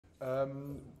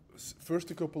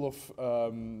First, a couple of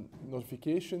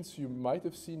notifications. You might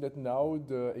have seen that now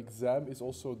the exam is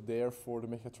also there for the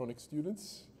mechatronics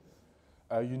students.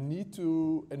 You need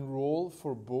to enroll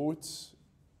for both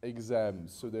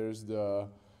exams. So there's the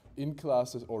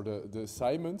in-classes or the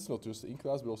assignments, not just the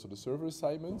in-class, but also the server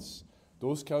assignments.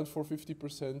 Those count for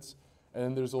 50%.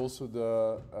 And there's also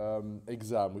the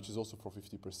exam, which is also for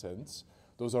 50%.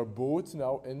 Those are both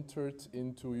now entered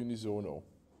into Unisono,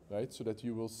 right? So that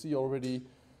you will see already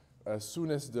as soon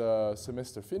as the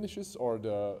semester finishes or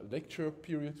the lecture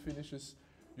period finishes,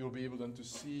 you'll be able then to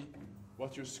see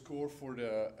what your score for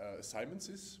the assignments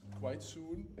is quite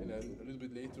soon, and then a little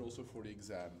bit later also for the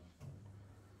exam.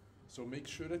 So make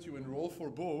sure that you enroll for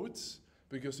both,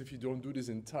 because if you don't do this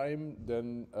in time,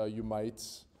 then you might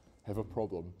have a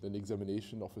problem. Then the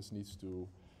examination office needs to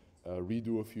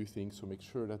redo a few things, so make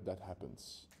sure that that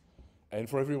happens. And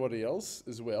for everybody else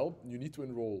as well, you need to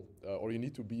enroll, or you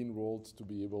need to be enrolled to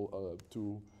be able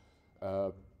to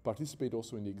participate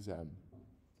also in the exam.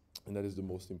 And that is the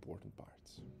most important part.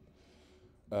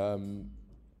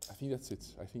 I think that's it.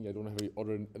 I think I don't have any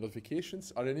other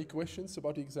notifications. Are there any questions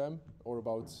about the exam or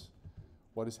about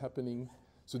what is happening?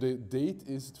 So the date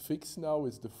is fixed now.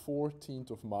 It's the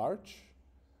 14th of March.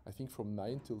 I think from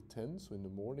 9 till 10, so in the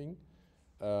morning.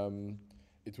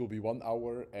 It will be 1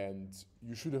 hour, and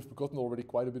you should have gotten already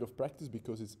quite a bit of practice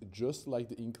because it's just like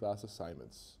the in-class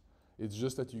assignments. It's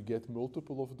just that you get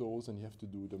multiple of those and you have to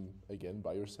do them again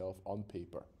by yourself on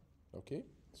paper. Okay?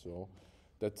 So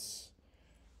that's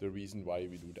the reason why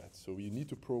we do that. So you need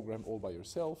to program all by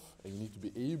yourself, and you need to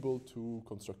be able to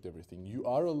construct everything. You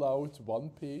are allowed one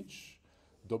page,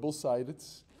 double-sided,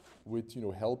 with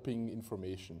helping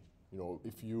information.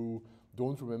 If you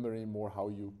don't remember anymore how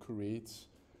you create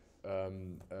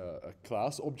a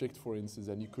class object, for instance,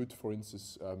 and you could, for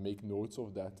instance, make notes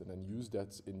of that and then use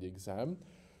that in the exam.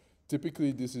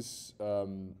 Typically, this is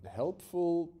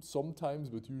helpful sometimes,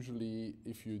 but usually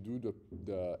if you do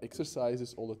the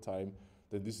exercises all the time,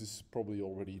 then this is probably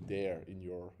already there in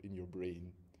your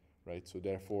brain, right? So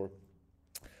therefore,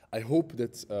 I hope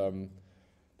that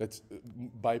that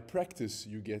by practice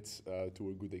you get to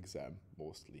a good exam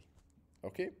mostly.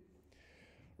 Okay.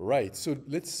 Right, so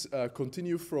let's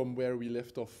continue from where we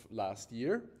left off last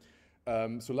year.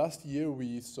 So last year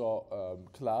we saw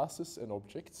classes and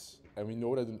objects, and we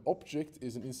know that an object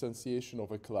is an instantiation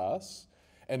of a class,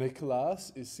 and a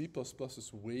class is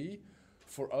C++'s way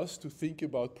for us to think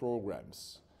about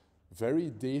programs. Very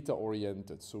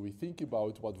data-oriented, so we think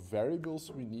about what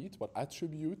variables we need, what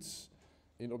attributes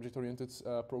in object-oriented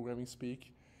programming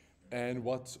speak, and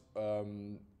what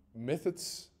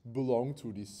methods belong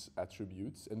to these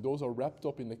attributes, and those are wrapped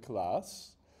up in a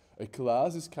class. A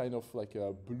class is kind of like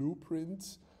a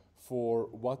blueprint for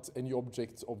what any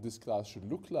object of this class should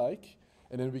look like,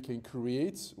 and then we can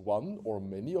create one or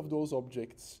many of those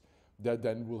objects that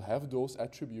then will have those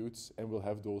attributes and will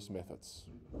have those methods.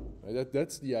 Right?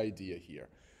 That's the idea here.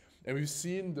 And we've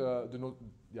seen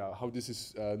how this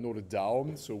is noted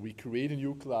down. So we create a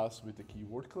new class with the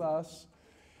keyword class,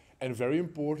 and very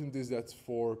important is that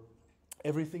for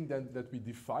everything that we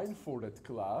define for that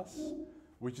class,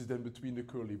 which is then between the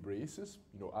curly braces,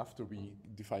 after we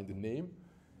define the name,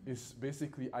 is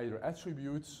basically either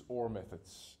attributes or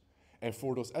methods. And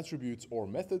for those attributes or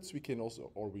methods, we can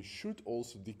also, or we should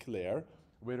also declare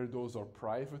whether those are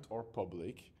private or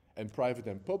public. And private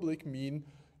and public mean,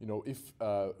 if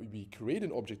we create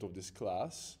an object of this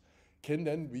class, can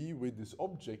then we, with this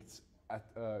object,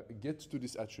 get to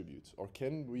this attribute, or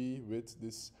can we, with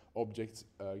this object,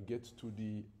 get to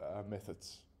the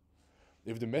methods?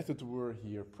 If the method were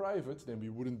here private, then we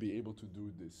wouldn't be able to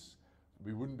do this.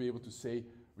 We wouldn't be able to say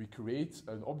we create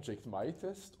an object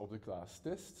myTest of the class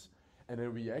tests, and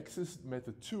then we access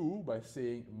method 2 by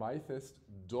saying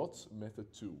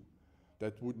myTest.method2.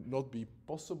 That would not be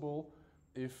possible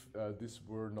if this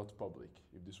were not public,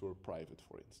 if this were private,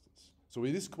 for instance. So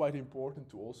it is quite important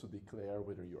to also declare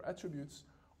whether your attributes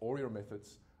or your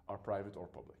methods are private or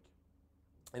public.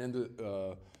 And then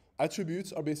the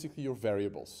attributes are basically your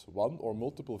variables, one or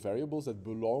multiple variables that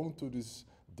belong to this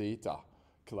data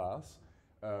class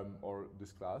or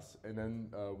this class, and then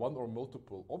one or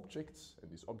multiple objects, and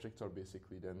these objects are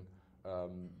basically then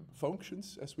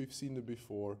functions, as we've seen them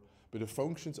before, but the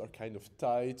functions are kind of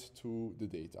tied to the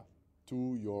data,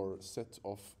 to your set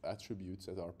of attributes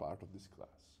that are part of this class.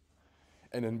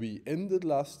 And then we ended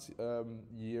last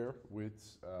year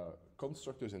with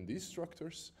constructors and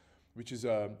destructors, which is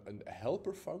a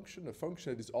helper function, a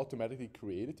function that is automatically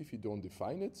created if you don't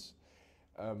define it,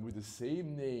 with the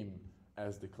same name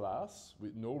as the class,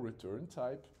 with no return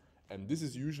type. And this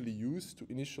is usually used to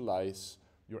initialize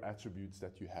your attributes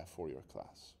that you have for your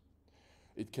class.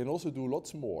 It can also do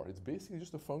lots more. It's basically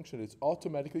just a function that's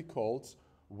automatically called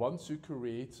once you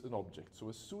create an object. So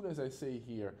as soon as I say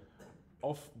here,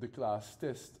 of the class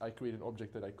test, I create an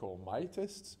object that I call my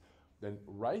tests, then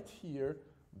right here,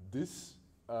 this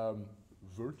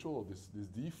virtual, or this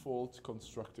default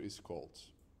constructor is called.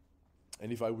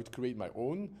 And if I would create my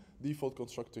own default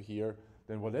constructor here,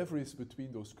 then whatever is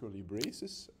between those curly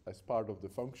braces as part of the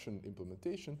function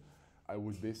implementation, I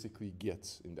would basically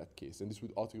get in that case. And this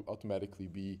would automatically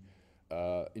be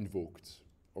invoked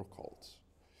or called.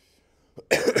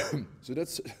 So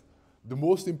that's the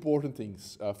most important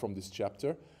things from this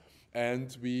chapter.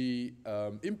 And we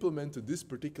implemented this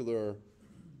particular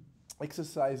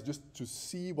exercise just to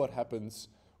see what happens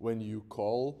when you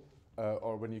call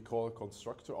a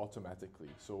constructor automatically.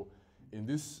 So in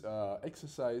this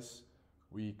exercise,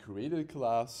 we created a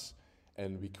class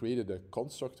and we created a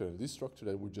constructor and a destructor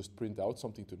that would just print out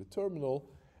something to the terminal.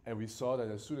 And we saw that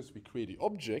as soon as we create the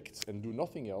object and do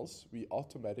nothing else, we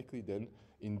automatically then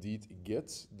indeed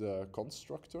get the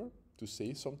constructor to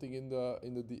say something in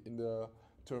the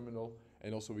terminal,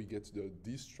 and also we get the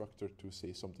destructor to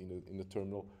say something in the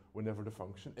terminal whenever the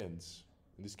function ends.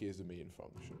 In this case, the main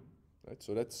function. Right?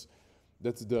 So that's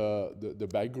the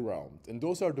background, and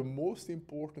those are the most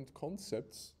important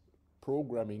concepts,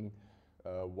 programming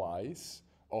wise,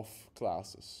 of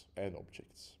classes and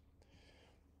objects.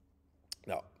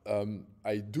 Now,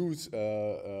 I do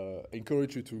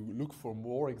encourage you to look for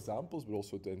more examples, but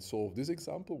also then solve this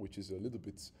example, which is a little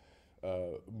bit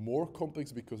more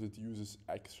complex because it uses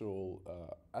actual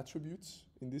attributes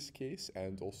in this case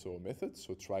and also methods.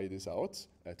 So try this out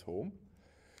at home.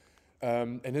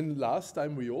 And then last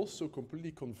time we also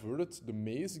completely converted the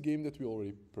maze game that we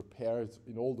already prepared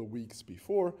in all the weeks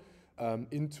before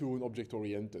into an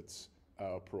object-oriented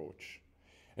approach.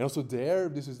 And also there,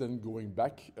 this is then going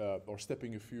back or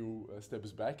stepping a few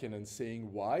steps back and then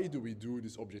saying, why do we do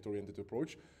this object-oriented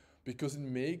approach? Because it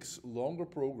makes longer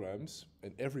programs,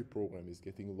 and every program is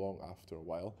getting long after a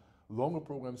while, longer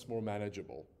programs more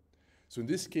manageable. So in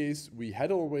this case, we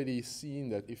had already seen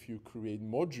that if you create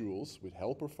modules with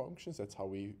helper functions, that's how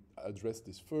we address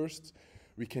this first,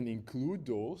 we can include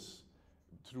those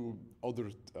through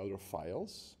other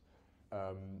files.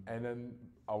 And then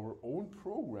our own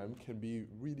program can be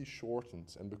really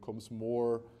shortened and becomes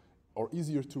more or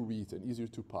easier to read and easier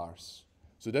to parse.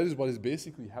 So that is what has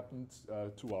basically happened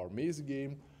to our maze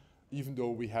game, even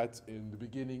though we had in the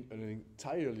beginning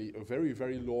a very,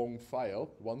 very long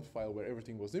file, one file where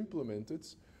everything was implemented.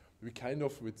 We kind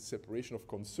of, with separation of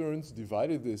concerns,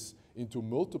 divided this into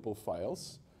multiple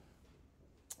files.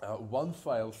 One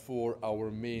file for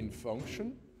our main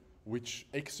function, which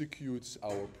executes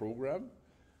our program.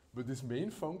 But this main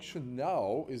function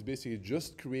now is basically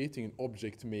just creating an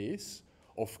object maze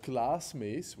of class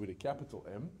maze with a capital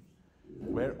M,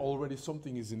 where already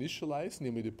something is initialized,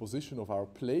 namely the position of our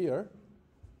player.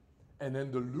 And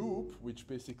then the loop, which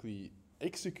basically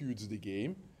executes the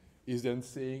game, is then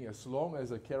saying as long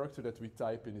as a character that we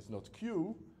type in is not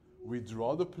Q, we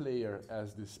draw the player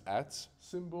as this @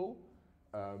 symbol.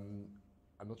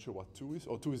 I'm not sure what 2 is.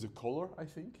 Oh, 2 is the color, I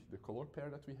think, the color pair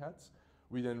that we had.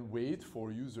 We then wait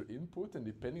for user input, and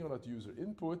depending on that user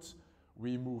input,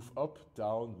 we move up,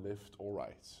 down, left, or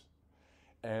right.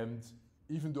 And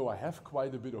even though I have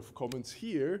quite a bit of comments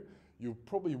here, you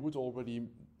probably would already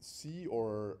see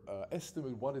or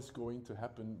estimate what is going to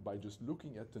happen by just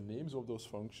looking at the names of those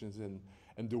functions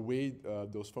and the way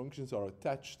those functions are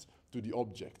attached to the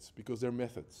objects, because they're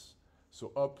methods.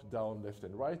 So up, down, left,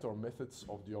 and right are methods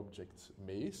of the object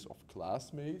maze, of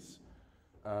class maze.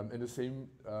 And the same,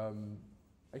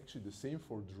 actually the same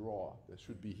for draw. There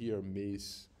should be here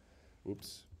maze.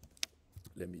 Oops.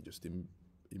 Let me just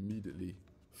immediately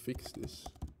fix this.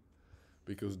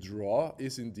 Because draw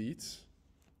is indeed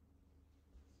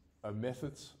a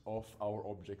method of our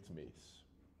object maze,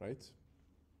 right?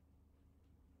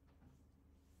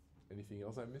 Anything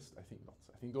else I missed? I think not.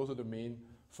 I think those are the main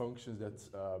functions that,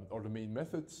 or the main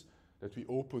methods that we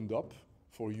opened up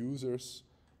for users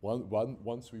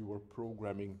once we were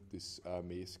programming this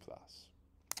maze class.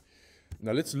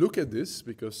 Now let's look at this,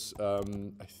 because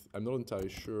I'm not entirely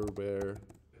sure where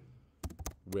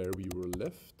we were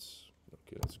left.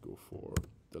 Okay, let's go for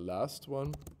the last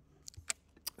one.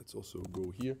 Let's also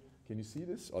go here. Can you see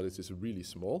this? Oh, this is really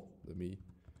small. Let me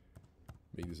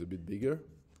make this a bit bigger.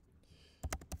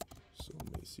 So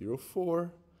maze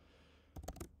 04.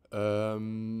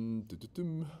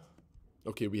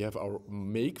 Okay, we have our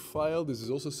make file. This is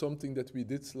also something that we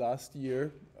did last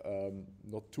year,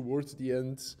 not towards the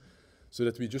end, so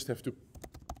that we just have to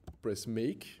press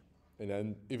make, and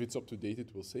then if it's up to date,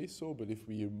 it will say so. But if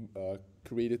we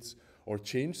created or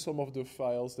change some of the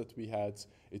files that we had,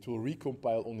 it will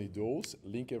recompile only those,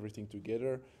 link everything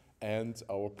together, and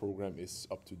our program is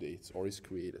up to date or is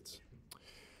created.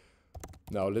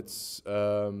 Now let's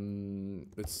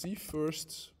see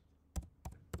first.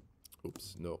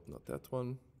 Oops, no, not that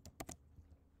one.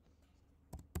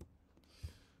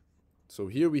 So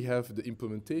here we have the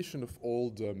implementation of all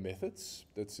the methods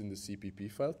that's in the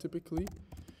CPP file typically.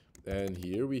 And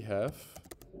here we have,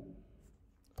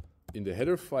 in the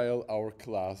header file, our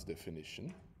class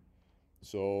definition.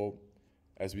 So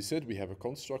as we said, we have a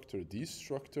constructor, a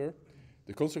destructor.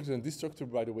 The constructor and destructor,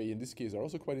 by the way, in this case are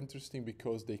also quite interesting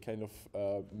because they kind of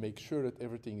make sure that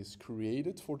everything is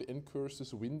created for the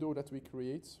ncurses window that we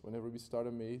create whenever we start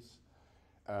a maze.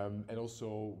 And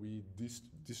also we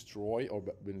destroy, or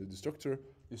when the destructor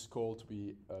is called,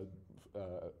 we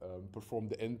perform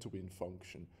the end-to-win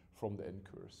function from the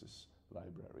ncurses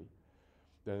library.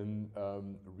 Then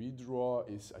redraw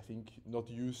is, I think, not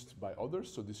used by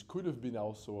others, so this could have been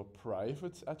also a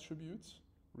private attribute,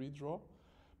 redraw.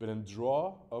 But then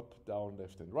draw, up, down,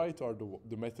 left, and right are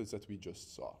the methods that we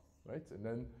just saw, right? And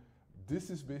then this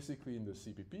is basically in the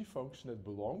CPP function that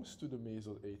belongs to the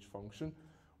maze.h function.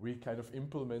 We kind of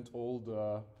implement all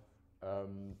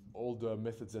the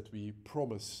methods that we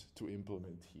promise to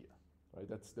implement here, right?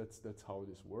 That's how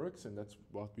this works, and that's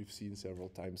what we've seen several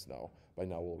times by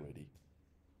now already.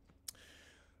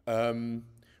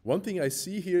 One thing I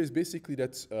see here is basically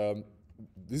that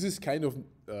this is kind of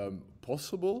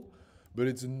possible, but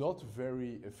it's not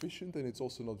very efficient, and it's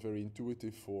also not very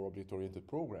intuitive for object-oriented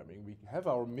programming. We have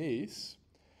our maze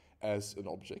as an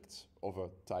object of a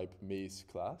type maze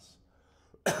class,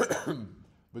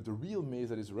 but the real maze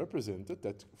that is represented,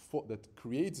 that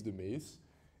creates the maze,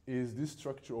 is this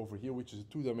structure over here, which is a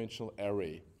two-dimensional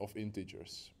array of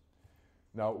integers.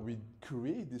 Now, we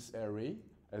create this array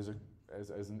as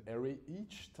an array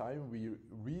each time we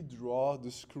redraw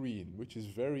the screen, which is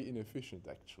very inefficient,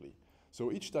 actually. So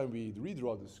each time we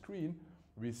redraw the screen,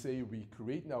 we say we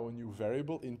create now a new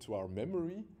variable into our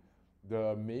memory.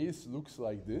 The maze looks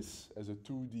like this as a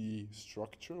 2D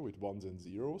structure with ones and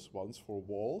zeros, ones for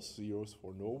walls, zeros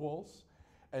for no walls.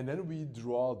 And then we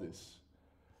draw this.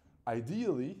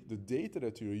 Ideally, the data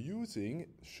that you're using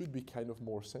should be kind of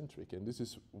more centric, and this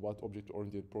is what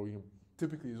object-oriented programming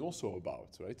typically is also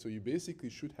about, right? So you basically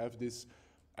should have this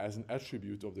as an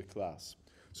attribute of the class.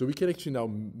 So we can actually now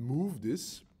move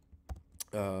this.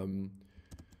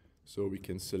 So we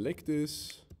can select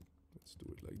this. Let's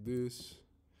do it like this.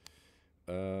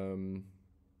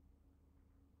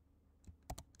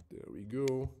 There we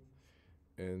go.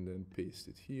 And then paste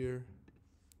it here.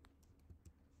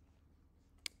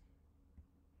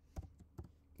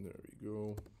 There we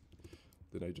go.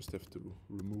 Then I just have to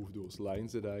remove those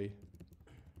lines that I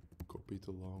copied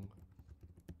along.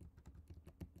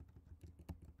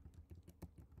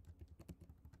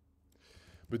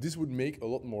 But this would make a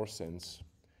lot more sense.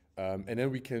 And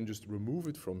then we can just remove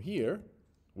it from here,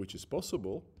 which is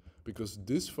possible, because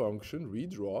this function,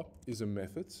 redraw, is a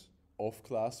method of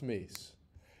class maze.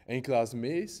 And class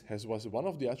maze was one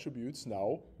of the attributes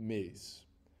now maze,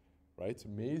 right?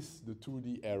 Maze, the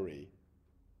 2D array.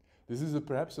 This is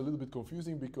perhaps a little bit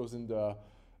confusing because in the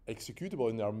executable,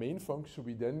 in our main function,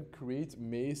 we then create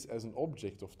maze as an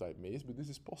object of type maze, but this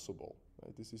is possible,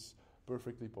 right? This is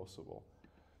perfectly possible.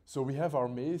 So we have our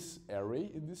maze array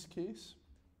in this case.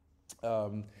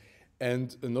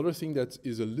 And another thing that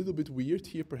is a little bit weird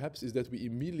here perhaps is that we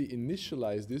immediately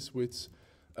initialize this with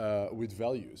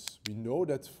values. We know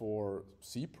that for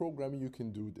C programming you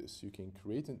can do this. You can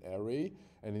create an array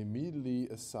and immediately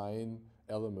assign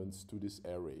elements to this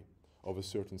array of a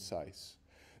certain size.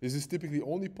 This is typically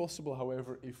only possible,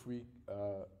 however, if we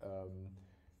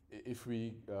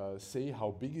say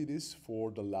how big it is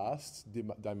for the last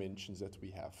dimensions that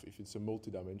we have, if it's a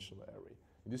multi-dimensional array.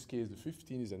 In this case, the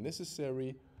 15 is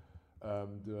unnecessary.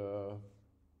 The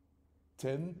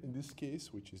 10 in this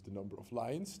case, which is the number of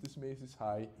lines this maze is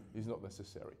high, is not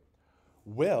necessary.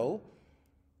 Well,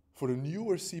 for the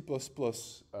newer C++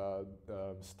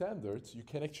 standards, you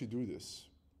can actually do this.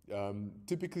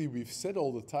 Typically, we've said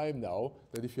all the time now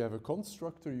that if you have a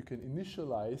constructor, you can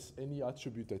initialize any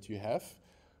attribute that you have,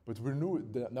 but we're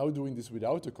now doing this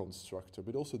without a constructor,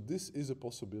 but also this is a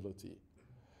possibility.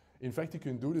 In fact, you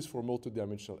can do this for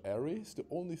multi-dimensional arrays. The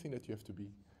only thing that you have to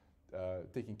be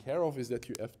taking care of is that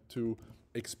you have to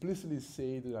explicitly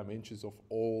say the dimensions of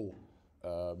all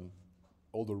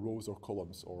the rows or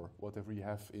columns or whatever you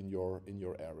have in your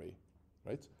array,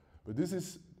 right? But this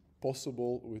is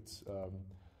possible with,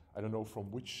 I don't know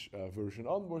from which version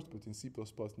onwards, but in C++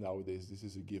 nowadays this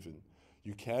is a given.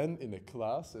 you can, in a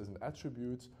class, as an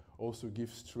attribute, also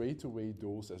give straight away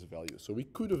those as values. So we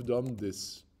could have done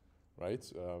this, right?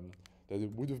 That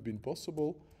it would have been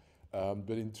possible,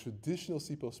 but in traditional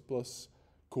C++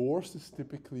 courses,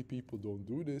 typically people don't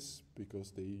do this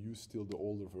because they use still the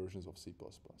older versions of C++.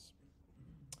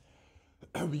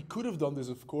 We could have done this,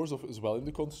 of course, as well in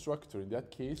the constructor. In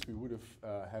that case, we would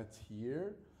have had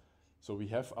here, so we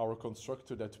have our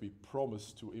constructor that we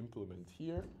promised to implement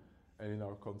here, and in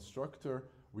our constructor,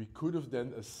 we could have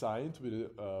then assigned with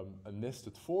a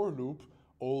nested for loop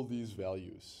all these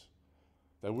values.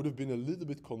 That would have been a little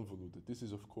bit convoluted. This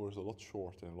is, of course, a lot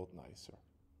shorter and a lot nicer.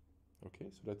 Okay,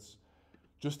 so that's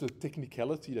just a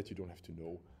technicality that you don't have to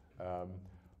know.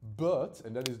 But,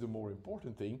 and that is the more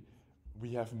important thing,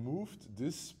 we have moved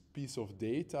this piece of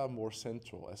data more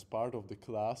central as part of the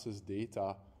class's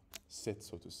data set,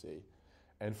 so to say.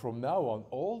 And from now on,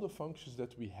 all the functions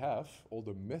that we have, all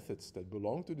the methods that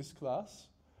belong to this class,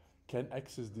 can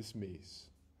access this maze,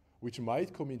 which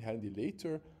might come in handy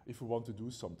later if we want to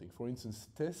do something. For instance,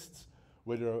 test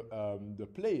whether the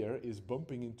player is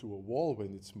bumping into a wall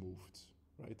when it's moved,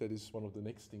 right? That is one of the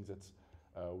next things that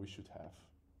we should have.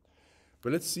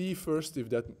 But let's see first if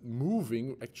that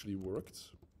moving actually worked.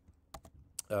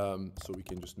 So we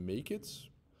can just make it.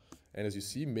 And as you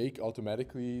see, make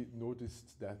automatically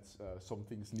noticed that some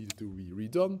things needed to be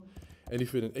redone. And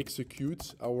if we then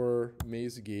execute our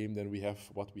maze game, then we have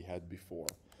what we had before.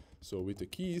 So with the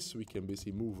keys, we can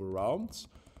basically move around.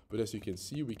 But as you can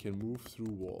see, we can move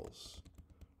through walls,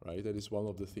 right? That is one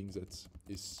of the things that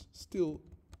is still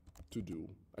to do.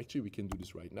 Actually, we can do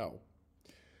this right now.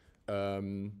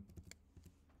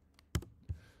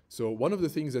 So one of the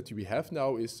things that we have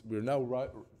now is we're now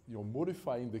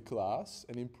modifying the class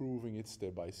and improving it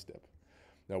step by step.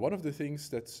 Now, one of the things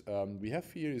that we have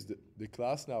here is that the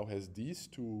class now has these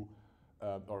two,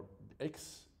 or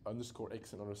x underscore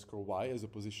x and underscore y as a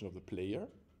position of the player.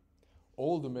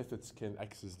 All the methods can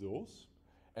access those.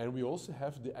 And we also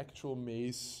have the actual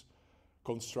maze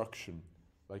construction,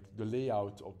 like the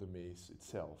layout of the maze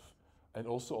itself. And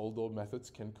also all the methods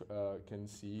can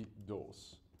see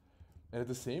those. And at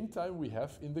the same time, we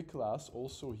have in the class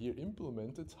also here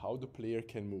implemented how the player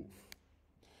can move.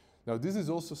 Now, this is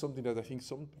also something that I think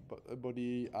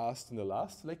somebody asked in the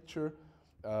last lecture.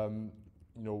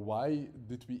 Why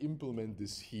did we implement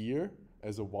this here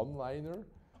as a one-liner?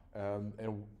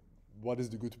 And what is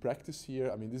the good practice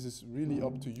here? I mean, this is really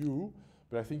up to you.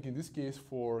 But I think in this case,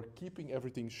 for keeping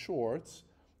everything short,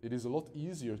 it is a lot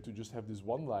easier to just have this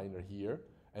one-liner here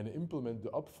and implement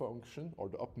the up function or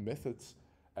the up methods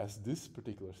as this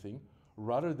particular thing,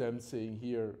 rather than saying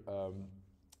here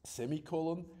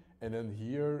semicolon and then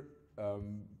here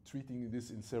treating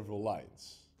this in several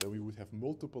lines. Then we would have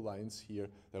multiple lines here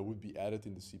that would be added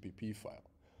in the CPP file.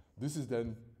 This is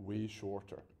then way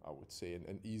shorter, I would say,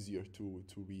 and easier to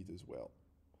read as well.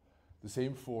 The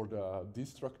same for the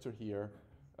destructor here.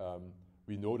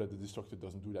 We know that the destructor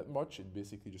doesn't do that much. It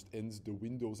basically just ends the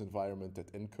Windows environment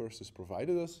that ncurses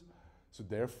provided us. So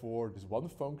therefore, this one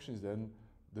function is then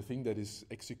the thing that is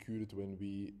executed when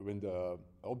the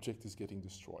object is getting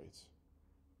destroyed.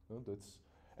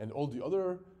 And all the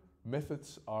other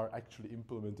methods are actually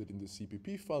implemented in the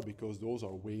CPP file because those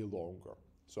are way longer.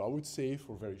 So I would say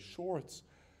for very short,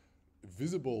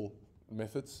 visible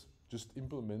methods, just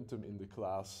implement them in the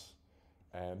class.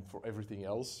 And for everything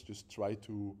else, just try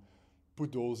to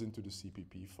put those into the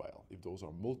CPP file. If those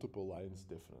are multiple lines,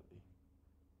 definitely.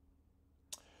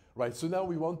 Right, so now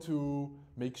we want to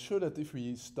make sure that if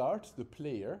we start the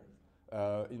player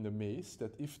in the maze,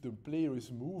 that if the player is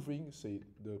moving, say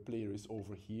the player is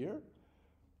over here,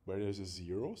 where there's a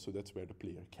 0, so that's where the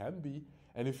player can be.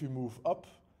 And if we move up,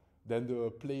 then the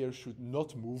player should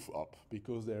not move up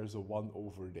because there's a 1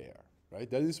 over there, right?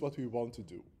 That is what we want to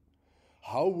do.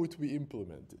 How would we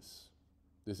implement this?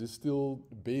 This is still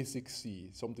basic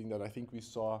C, something that I think we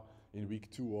saw in week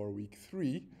 2 or week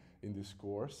 3 in this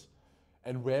course.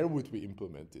 And where would we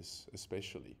implement this,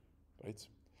 especially, right?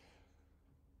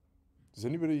 Does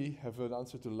anybody have an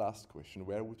answer to the last question?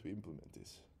 Where would we implement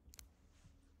this?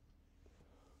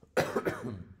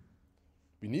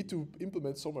 We need to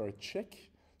implement somewhere a check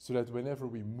so that whenever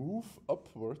we move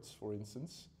upwards, for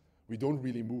instance, we don't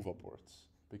really move upwards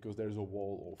because there's a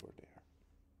wall over there.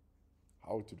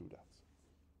 How to do that?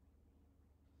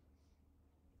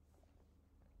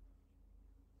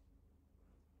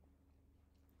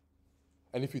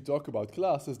 And if we talk about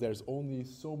classes, there's only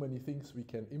so many things we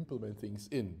can implement things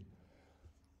in.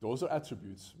 Those are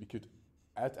attributes. We could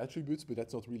add attributes, but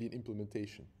that's not really an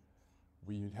implementation.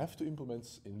 We have to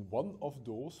implement in one of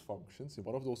those functions, in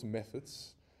one of those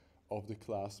methods of the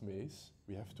class maze,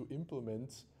 we have to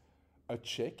implement a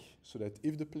check so that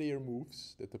if the player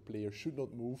moves, that the player should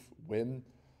not move when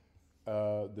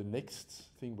the next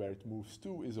thing where it moves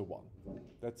to is a 1.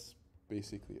 That's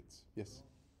basically it. Yes?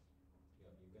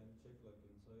 Yeah, you can check like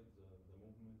inside the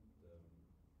movement,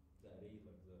 the array,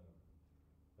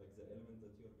 like the element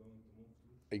that you are going to move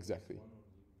to. Exactly. 1 or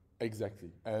 0.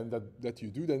 Exactly. And that you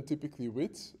do then typically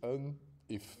with an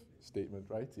if statement,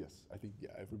 right? Yes. I think, yeah,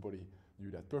 everybody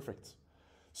knew that. Perfect.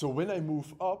 So when I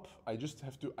move up, I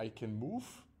can move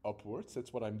upwards.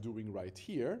 That's what I'm doing right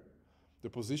here. The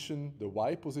position, the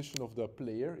Y position of the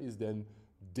player is then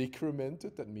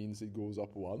decremented. That means it goes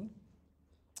up 1.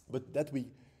 But that we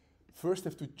first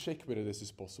have to check whether this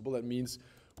is possible. That means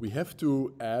we have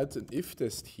to add an if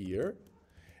test here.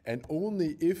 And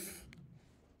only if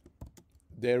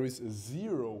there is a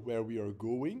 0 where we are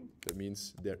going, that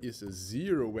means there is a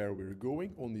 0 where we're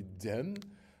going, only then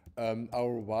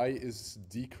our Y is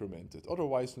decremented.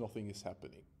 Otherwise, nothing is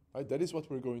happening. Right? That is what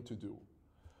we're going to do.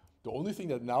 The only thing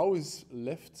that now is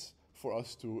left for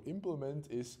us to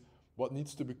implement is what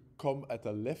needs to become at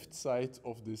the left side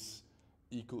of this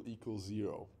equal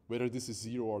 0, whether this is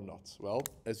 0 or not. Well,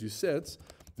 as you said,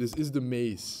 this is the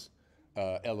maze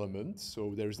element.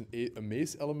 So there is a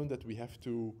maze element that we have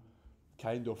to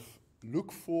kind of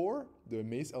look for, the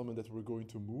maze element that we're going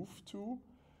to move to.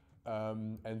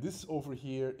 And this over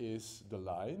here is the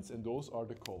lines, and those are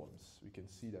the columns. We can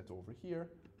see that over here.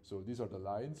 So these are the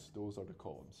lines, those are the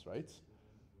columns, right?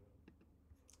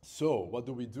 So what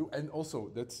do we do? And also,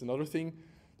 that's another thing,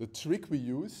 the trick we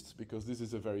used, because this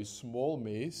is a very small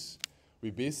maze,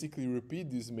 we basically repeat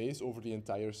this maze over the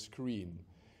entire screen.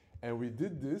 And we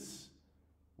did this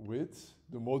with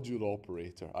the modulo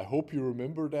operator. I hope you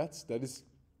remember that. That is,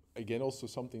 again, also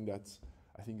something that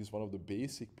I think is one of the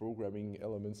basic programming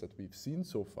elements that we've seen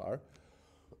so far.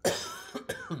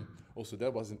 Also,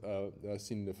 that wasn't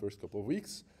seen in the first couple of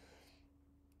weeks.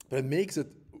 But it makes it,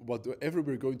 whatever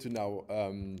we're going to now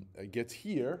get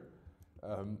here,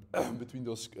 between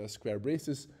those square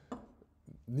braces,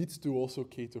 needs to also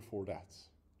cater for that.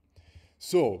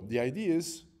 So the idea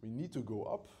is we need to go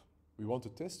up. We want to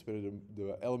test whether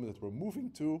the element that we're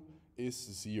moving to is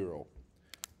 0.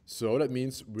 So that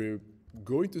means we're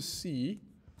going to see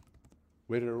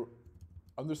whether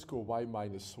underscore y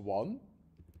minus 1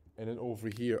 and then over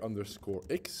here underscore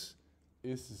x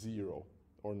is 0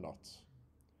 or not.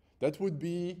 That would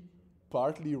be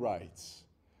partly right.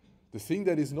 The thing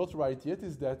that is not right yet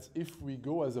is that if we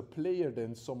go as a player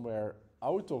then somewhere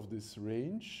out of this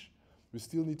range, we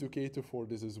still need to cater for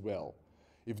this as well.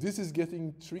 If this is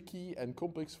getting tricky and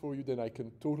complex for you, then I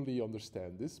can totally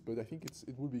understand this, but I think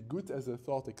it would be good as a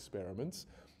thought experiment,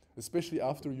 especially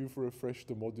after you've refreshed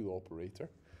the modulo operator.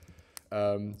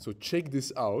 So check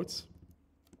this out.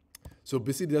 So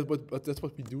basically that's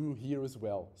what we do here as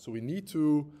well. So we need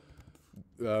to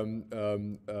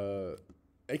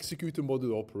execute the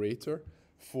modulo operator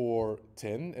for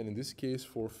 10, and in this case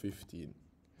for 15.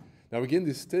 Now again,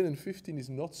 this 10 and 15 is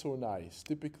not so nice.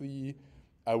 Typically,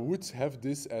 I would have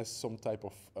this as some type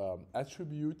of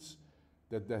attribute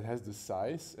that has the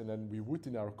size, and then we would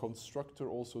in our constructor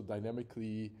also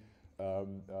dynamically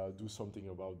do something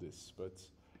about this. But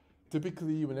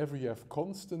typically, whenever you have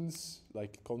constants,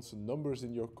 like constant numbers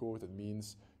in your code, that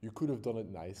means you could have done it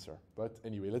nicer. But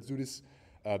anyway, let's do this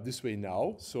this way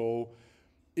now. So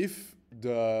if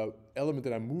the element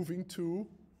that I'm moving to,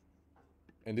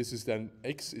 and this is then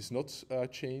x is not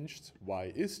changed,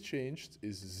 y is changed,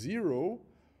 is 0,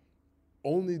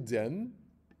 only then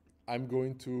I'm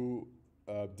going to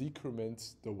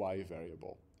decrement the y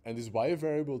variable. And this y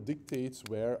variable dictates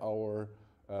where our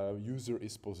user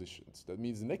is positioned. That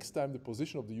means next time the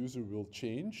position of the user will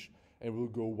change and will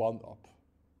go 1 up.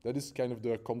 That is kind of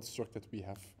the construct that we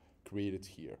have created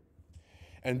here.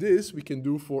 And this we can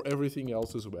do for everything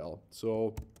else as well.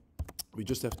 So we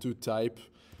just have to type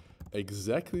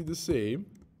exactly the same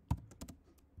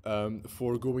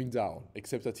for going down,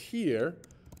 except that here,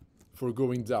 for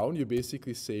going down, you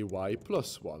basically say y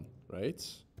plus 1, right?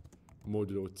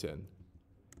 Modulo 10.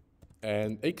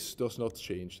 And x does not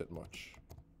change that much.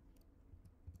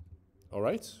 All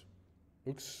right?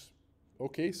 Looks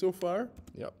okay so far?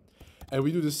 Yeah. And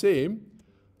we do the same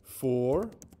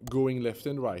for going left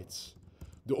and right.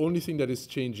 The only thing that is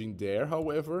changing there,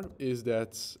 however, is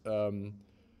that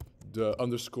the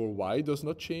underscore y does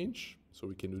not change. So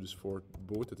we can do this for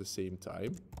both at the same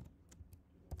time.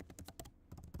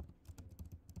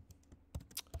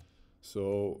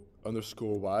 So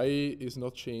underscore y is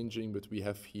not changing, but we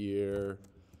have here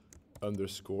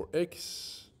underscore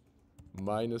x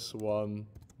minus 1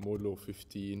 modulo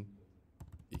 15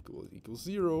 equals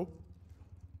 0.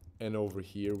 And over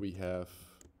here we have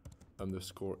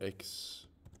underscore x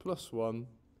plus 1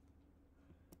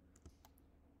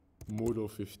 modo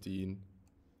 15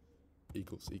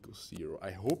 equals 0.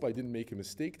 I hope I didn't make a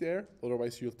mistake there,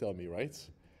 otherwise you'll tell me, right?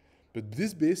 But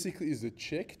this basically is a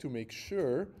check to make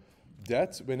sure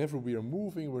that whenever we are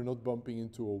moving, we're not bumping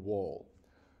into a wall.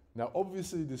 Now,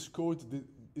 obviously, this code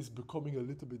is becoming a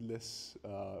little bit less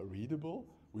readable.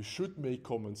 We should make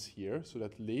comments here so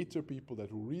that later people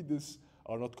that will read this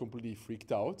are not completely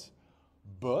freaked out.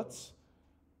 But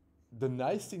the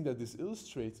nice thing that this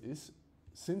illustrates is,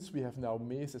 since we have now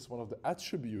maze as one of the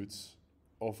attributes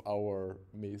of our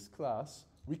maze class,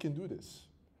 we can do this.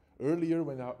 Earlier,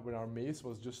 when our maze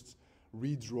was just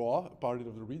redraw, part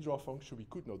of the redraw function, we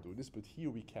could not do this, but here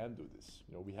we can do this.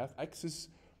 You know, we have access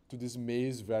to this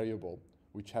maze variable,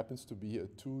 which happens to be a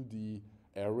 2D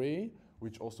array,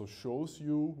 which also shows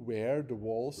you where the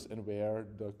walls and where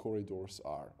the corridors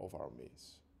are of our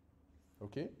maze.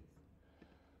 Okay?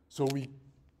 So we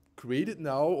created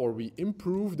now, or we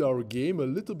improved our game a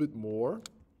little bit more.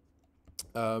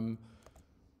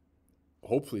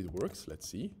 Hopefully it works, let's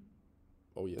see.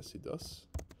 Oh yes, it does.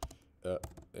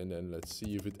 And then let's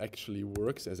see if it actually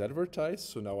works as advertised.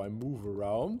 So now I move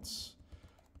around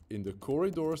in the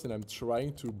corridors and I'm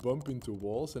trying to bump into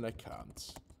walls and I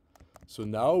can't. So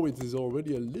now it is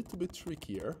already a little bit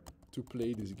trickier to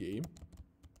play this game.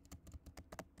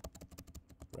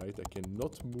 Right, I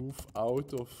cannot move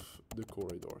out of the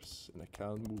corridors and I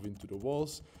can't move into the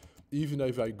walls, even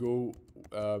if I go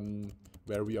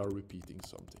where we are repeating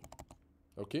something.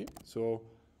 Okay, so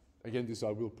again, this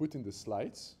I will put in the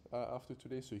slides after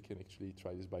today, so you can actually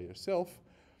try this by yourself.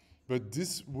 But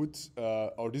this would,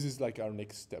 or this is like our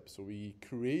next step. So we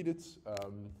created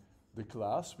the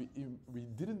class. We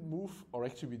didn't move, or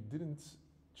actually we didn't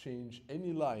change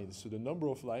any lines. So the number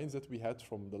of lines that we had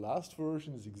from the last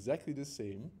version is exactly the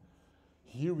same.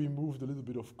 Here we moved a little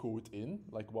bit of code in,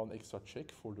 like one extra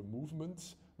check for the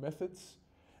movement methods.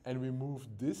 And we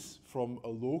moved this from a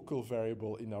local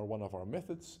variable in one of our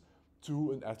methods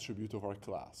to an attribute of our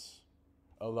class,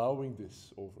 allowing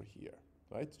this over here,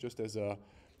 right? Just as a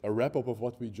wrap-up of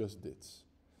what we just did.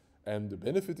 And the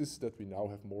benefit is that we now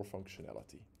have more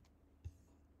functionality.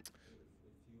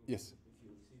 Yes? If you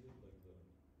exceeded like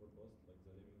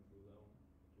the limit cooldown,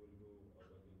 it will go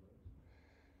above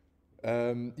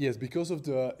your life? Yes, because of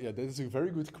the, that is a very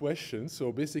good question.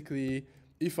 So basically,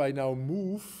 if I now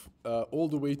move all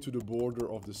the way to the border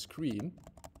of the screen,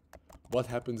 what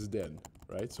happens then,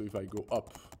 right? So if I go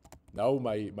up, now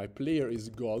my player is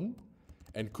gone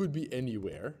and could be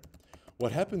anywhere.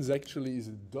 What happens actually is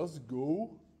it does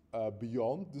go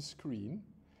beyond the screen,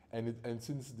 and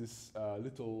since this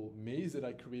little maze that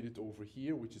I created over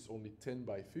here, which is only 10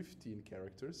 by 15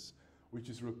 characters, which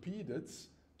is repeated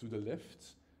to the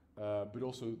left, but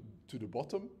also to the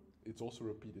bottom, it's also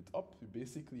repeated up. You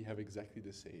basically have exactly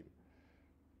the same.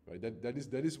 Right?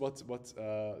 That is what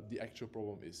the actual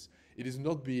problem is. It is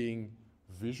not being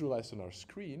visualized on our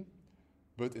screen,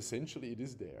 but essentially it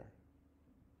is there.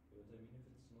 But I mean, if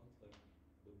it's not like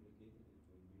duplicated, it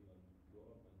will be like go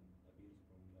up and appears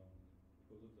from down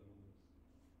because of the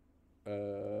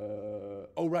numbers.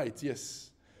 Oh right,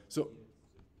 yes. So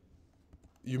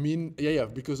you mean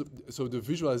because so the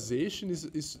visualization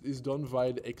is done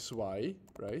via the XY,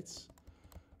 right?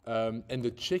 And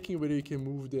the checking whether you can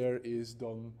move there is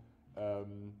done.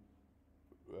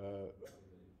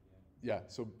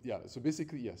 So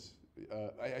basically yes.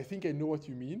 I think I know what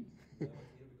you mean. Yeah,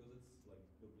 but here because it's like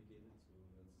duplicated, so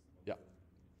that's Yeah.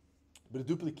 But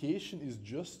the duplication is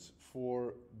just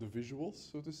for the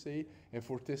visuals, so to say, and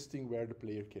for testing where the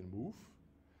player can move.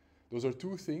 Those are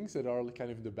two things that are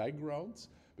kind of in the background,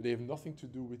 but they have nothing to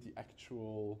do with the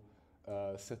actual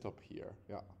setup here.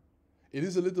 Yeah, it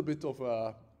is a little bit of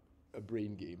a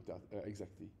brain game.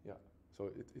 Exactly. Yeah.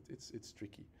 So it's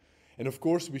tricky, and of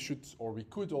course we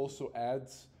could also add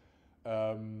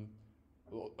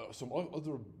some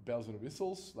other bells and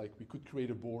whistles. Like we could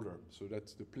create a border so that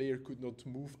the player could not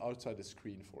move outside the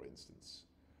screen, for instance.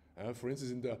 For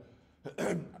instance, in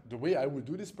the way I would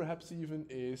do this perhaps even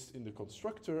is in the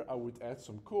constructor, I would add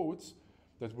some codes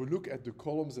that would look at the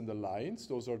columns and the lines.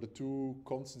 Those are the two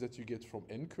constants that you get from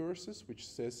ncurses, which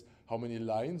says how many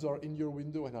lines are in your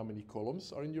window and how many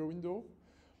columns are in your window.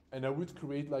 And I would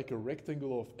create like a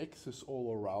rectangle of x's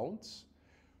all around.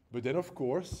 But then of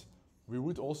course, we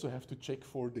would also have to check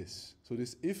for this. So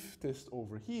this if test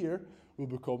over here will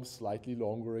become slightly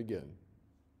longer again.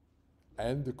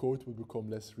 And the code will become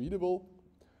less readable.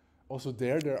 Also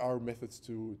there are methods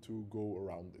to go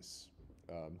around this.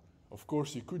 Of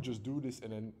course, you could just do this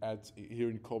and then add here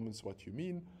in comments what you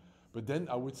mean. But then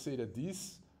I would say that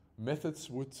these methods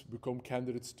would become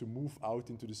candidates to move out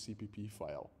into the CPP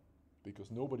file,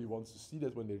 because nobody wants to see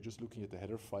that when they're just looking at the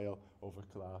header file of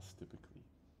a class typically.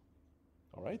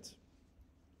 All right?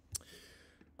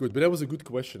 Good, but that was a good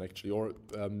question actually. Or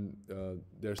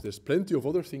there's plenty of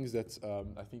other things that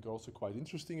I think are also quite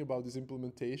interesting about this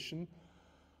implementation.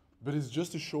 But it's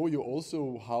just to show you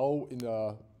also how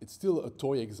it's still a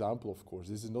toy example, of course.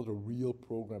 This is not a real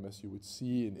program as you would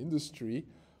see in industry,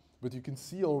 but you can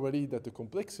see already that the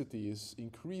complexity is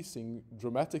increasing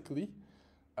dramatically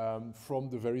from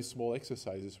the very small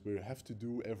exercises we have to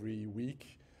do every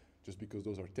week, just because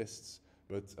those are tests.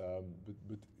 But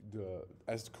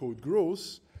as the code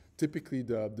grows, typically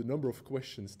the number of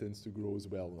questions tends to grow as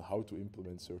well on how to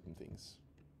implement certain things.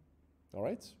 All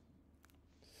right?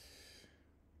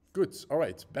 Good, all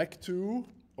right, back to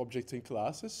objects and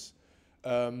classes.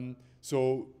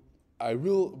 So I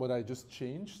will, what I just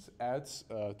changed, add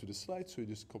to the slide, so you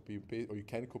just copy and paste, or you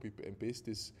can copy and paste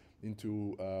this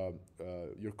into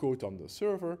your code on the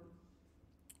server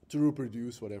to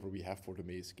reproduce whatever we have for the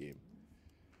maze game.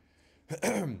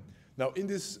 Now in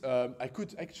this, I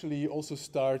could actually also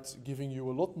start giving you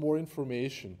a lot more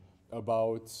information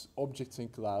about objects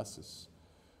and classes.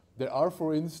 There are,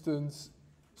 for instance,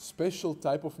 special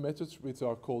type of methods which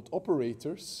are called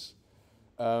operators,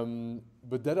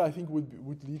 but that I think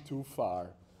would lead too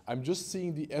far. I'm just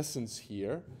seeing the essence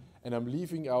here, and I'm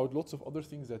leaving out lots of other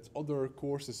things that other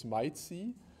courses might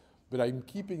see, but I'm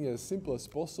keeping it as simple as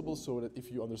possible so that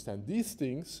if you understand these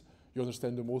things, you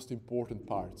understand the most important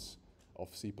parts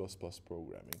of C++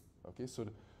 programming. Okay, so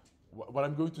what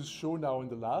I'm going to show now in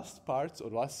the last parts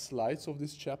or last slides of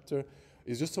this chapter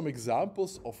is just some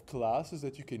examples of classes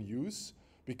that you can use,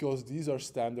 because these are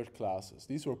standard classes.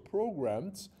 These were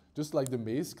programmed, just like the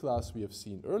maze class we have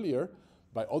seen earlier,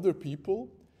 by other people,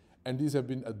 and these have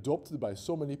been adopted by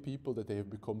so many people that they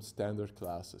have become standard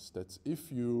classes. That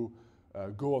if you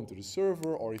go onto the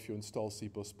server or if you install C++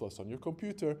 on your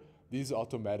computer, these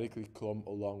automatically come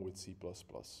along with C++.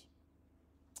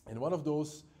 And one of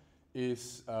those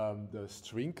is the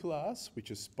string class,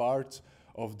 which is part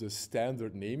of the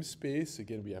standard namespace.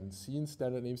 Again, we haven't seen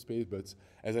standard namespace, but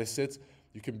as I said,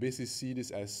 you can basically see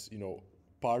this as, you know,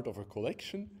 part of a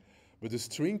collection. But the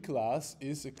string class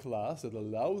is a class that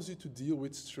allows you to deal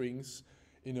with strings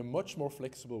in a much more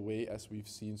flexible way as we've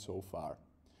seen so far.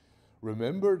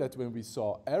 Remember that when we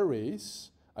saw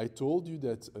arrays, I told you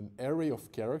that an array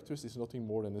of characters is nothing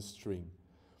more than a string.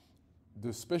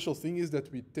 The special thing is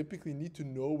that we typically need to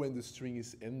know when the string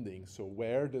is ending. So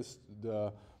where does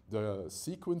the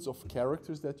sequence of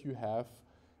characters that you have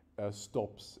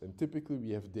stops. And typically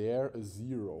we have there a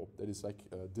 0. That is like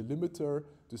a delimiter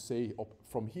to say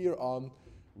from here on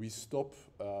we stop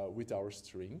with our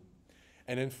string.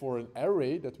 And then for an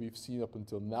array that we've seen up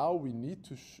until now, we need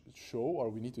to show, or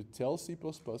we need to tell C++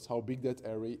 how big that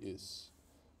array is.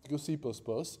 Because C++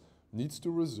 needs to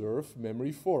reserve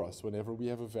memory for us whenever we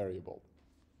have a variable.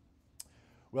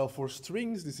 Well, for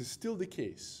strings, this is still the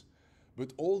case.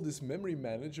 But all this memory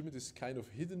management is kind of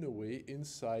hidden away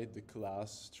inside the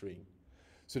class string.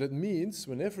 So that means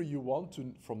whenever you want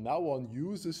to, from now on,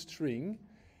 use a string,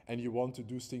 and you want to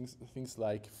do things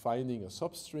like finding a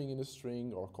substring in a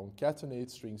string, or concatenate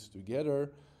strings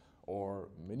together, or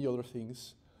many other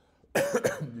things,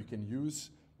 you can use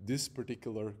this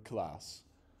particular class.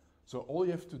 So all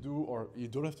you have to do, or you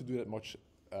don't have to do that much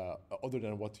other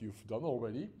than what you've done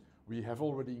already. We have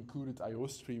already included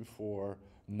IOStream for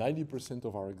 90%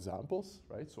 of our examples,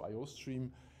 right? So IOStream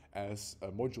as a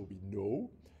module we know.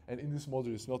 And in this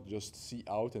module, it's not just C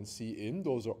out and C in.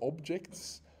 Those are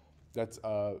objects that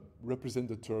represent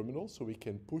the terminal. So we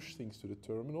can push things to the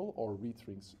terminal or read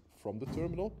things from the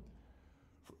terminal.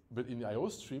 But in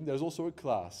IOStream, there's also a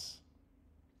class.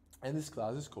 And this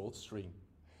class is called string.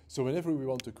 So whenever we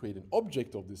want to create an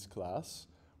object of this class,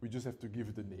 we just have to give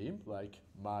it a name, like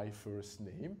my first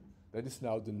name. That is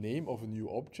now the name of a new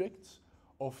object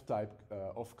of type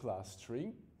of class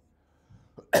string.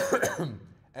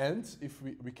 And if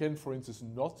we can, for instance,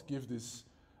 not give this,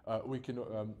 we can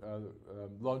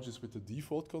launch this with the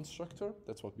default constructor.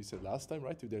 That's what we said last time,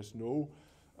 right? If there's no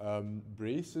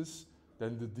braces,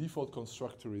 then the default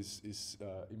constructor is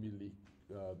immediately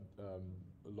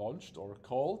launched or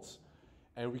called,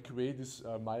 and we create this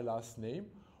my last name.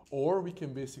 Or we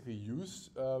can basically use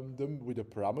them with a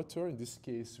parameter. In this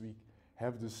case, we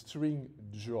have the string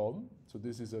John. So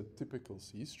this is a typical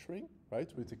C string, right?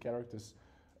 With the characters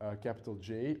capital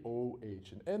J, O,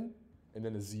 H, and N. And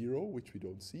then a 0, which we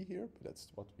don't see here, but that's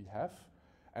what we have.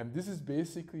 And this is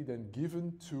basically then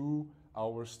given to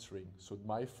our string. So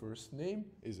my first name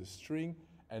is a string,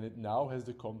 and it now has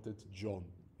the content John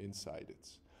inside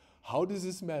it. How does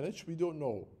this manage? We don't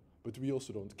know, but we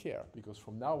also don't care, because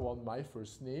from now on, my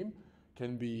first name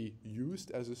can be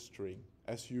used as a string,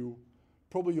 as you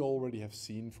probably already have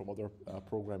seen from other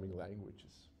programming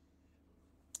languages.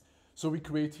 So we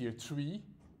create here 3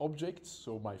 objects,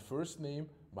 so my first name,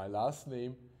 my last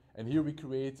name, and here we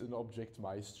create an object,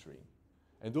 myString.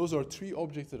 And those are 3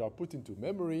 objects that are put into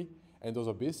memory, and those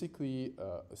are basically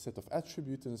a set of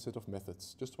attributes and a set of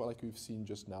methods, just like we've seen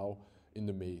just now in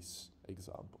the maze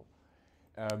example.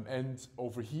 And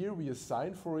over here we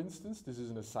assign, for instance, this is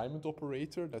an assignment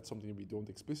operator, that's something we don't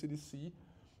explicitly see,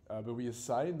 but we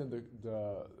assign then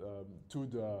to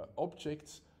the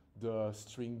objects the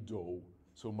string dough.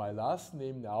 So my last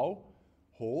name now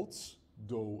holds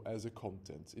dough as a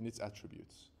content in its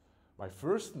attributes. My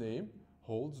first name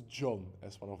holds John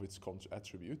as one of its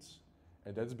attributes,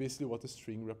 and that's basically what the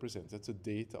string represents. That's the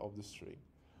data of the string.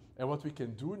 And what we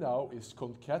can do now is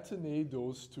concatenate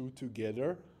those 2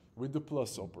 together with the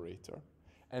plus operator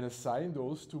and assign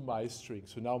those to my string.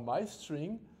 So now my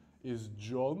string is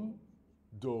John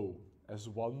Doe as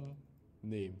one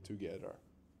name together.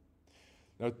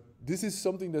 Now this is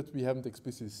something that we haven't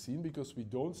explicitly seen, because we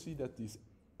don't see that these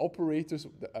operators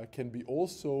can be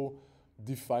also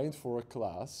defined for a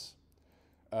class,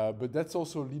 but that's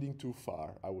also leading too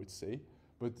far, I would say.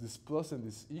 But this plus and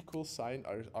this equal sign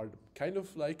are kind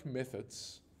of like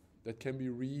methods that can be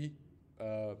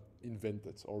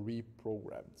reinvented or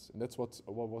reprogrammed. And that's what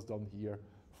was done here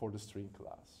for the string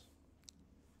class.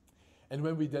 And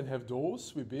when we then have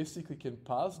those, we basically can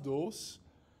pass those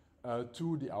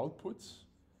to the output.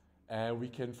 And we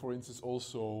can, for instance,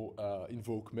 also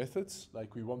invoke methods.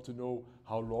 Like we want to know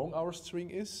how long our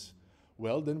string is.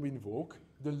 Well, then we invoke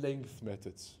the length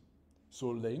methods. So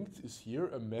length is here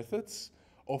a method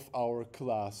of our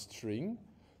class string.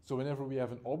 So whenever we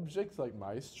have an object like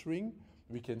myString,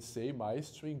 we can say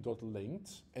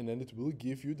myString.length, and then it will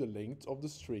give you the length of the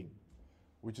string,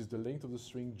 which is the length of the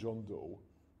string John Doe.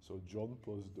 So John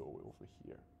plus Doe over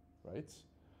here,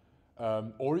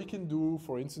 right? Or you can do,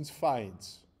 for instance, find.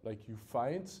 Like you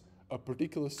find a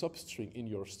particular substring in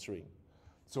your string.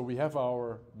 So we have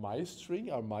our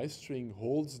myString. Our myString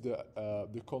holds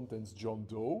the contents John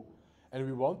Doe, and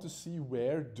we want to see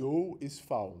where Doe is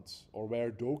found, or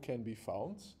where Doe can be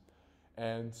found.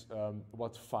 And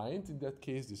what find in that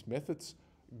case, this method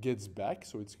gets back,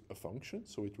 so it's a function,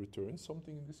 so it returns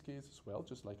something in this case as well,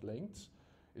 just like length.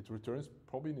 It returns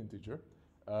probably an integer,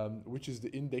 which is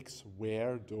the index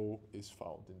where Doe is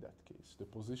found in that case, the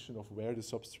position of where the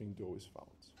substring Doe is found.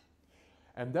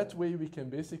 And that way we can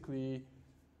basically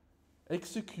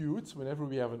execute, whenever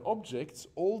we have an object,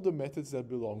 all the methods that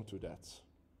belong to that.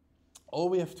 All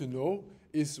we have to know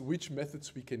is which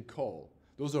methods we can call.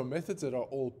 Those are methods that are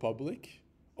all public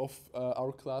of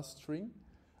our class string,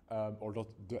 or not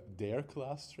their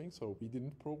class string, so we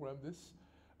didn't program this.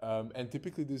 And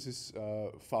typically this is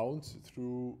found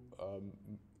through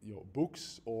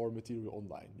books or material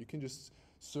online. You can just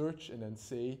search and then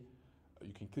say,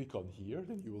 you can click on here,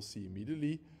 then you will see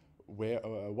immediately where,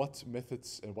 what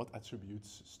methods and what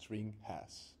attributes string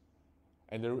has.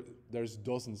 And there's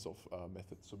dozens of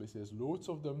methods. So basically there's loads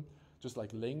of them, just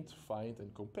like length, find,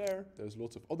 and compare. There's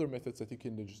lots of other methods that you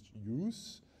can just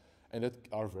use and that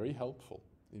are very helpful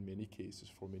in many cases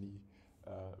for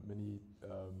many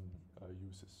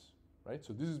uses, right?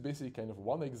 So this is basically kind of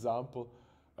one example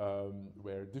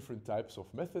where different types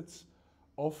of methods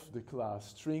of the class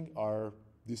string are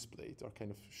displayed, are kind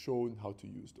of shown how to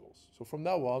use those. So from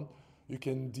now on, you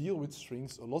can deal with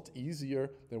strings a lot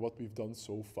easier than what we've done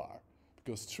so far,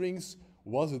 because strings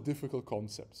was a difficult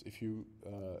concept. If you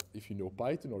know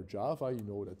Python or Java, you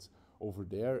know that over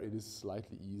there it is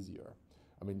slightly easier.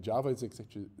 I mean, Java is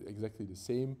exactly the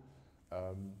same.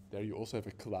 There you also have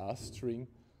a class string,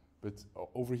 but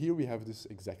over here we have this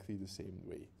exactly the same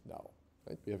way now.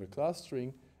 Right? We have a class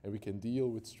string, and we can deal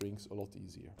with strings a lot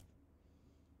easier.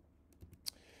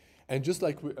 And just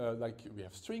like we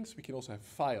have strings, we can also have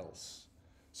files.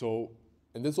 So,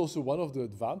 and that's also one of the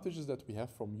advantages that we have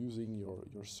from using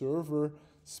your server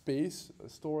space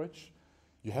storage.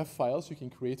 You have files, you can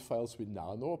create files with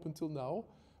Nano up until now,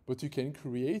 but you can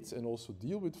create and also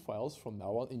deal with files from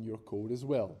now on in your code as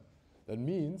well. That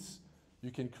means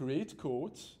you can create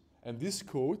code, and this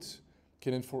code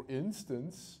can then, for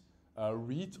instance,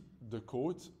 read the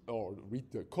code or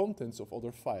read the contents of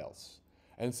other files.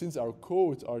 And since our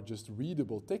code are just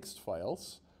readable text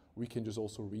files, we can just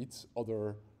also read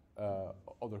other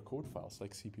code files,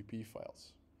 like CPP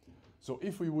files. So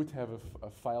if we would have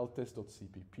a file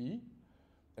test.cpp,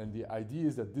 and the idea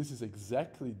is that this is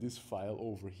exactly this file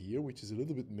over here, which is a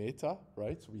little bit meta,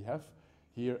 right? So we have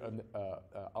Here,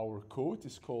 our code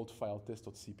is called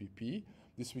filetest.cpp.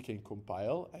 This we can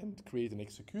compile and create an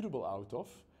executable out of.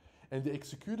 And the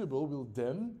executable will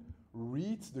then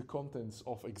read the contents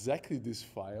of exactly this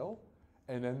file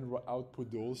and then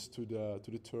output those to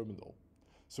the terminal.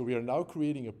 So we are now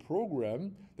creating a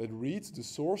program that reads the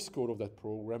source code of that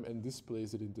program and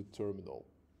displays it in the terminal.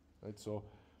 Right? So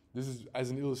this is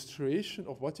as an illustration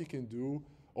of what you can do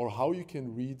or how you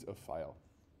can read a file.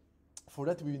 For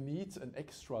that, we need an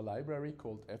extra library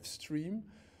called fstream.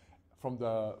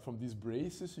 From these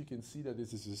braces, you can see that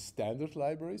this is a standard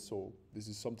library. So this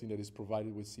is something that is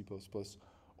provided with C++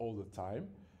 all the time.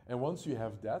 And once you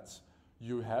have that,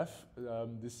 you have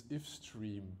this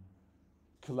ifstream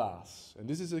class. And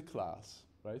this is a class,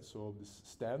 right? So this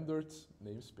standard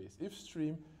namespace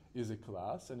ifstream is a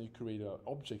class, and you create an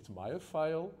object Maya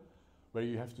file where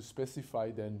you have to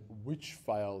specify then which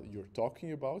file you're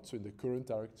talking about. So in the current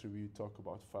directory, we talk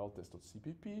about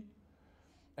filetest.cpp.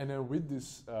 And then with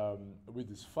this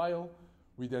file,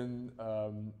 we then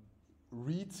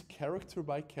read character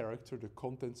by character the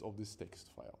contents of this text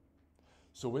file.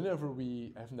 So whenever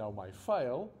we have now my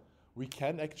file, we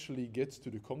can actually get to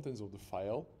the contents of the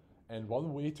file. And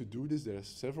one way to do this, there are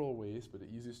several ways, but the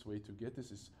easiest way to get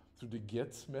this is through the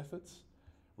get method,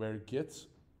 where get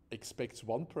expects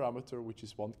one parameter, which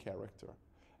is one character.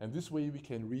 And this way we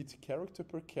can read character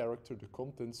per character the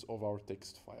contents of our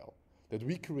text file that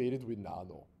we created with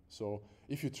Nano. So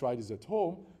if you try this at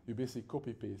home, you basically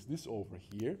copy paste this over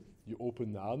here. You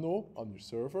open Nano on your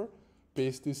server,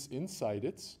 paste this inside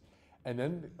it, and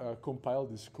then compile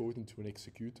this code into an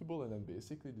executable, and then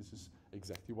basically this is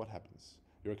exactly what happens.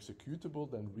 Your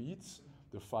executable then reads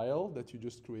the file that you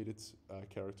just created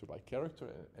character by character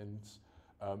and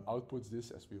outputs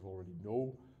this, as we've already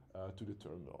know, to the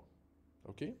terminal.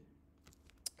 Okay?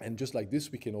 And just like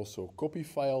this, we can also copy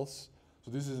files.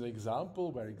 So this is an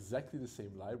example where exactly the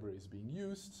same library is being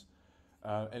used.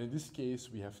 And in this case,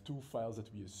 we have two files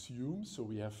that we assume. So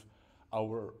we have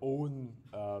our own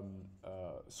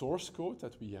source code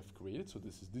that we have created. So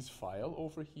this is this file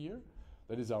over here.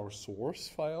 That is our source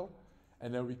file.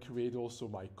 And then we create also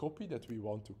my copy that we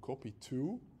want to copy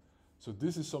to. So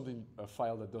this is a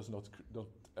file that does not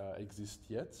exist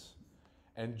yet.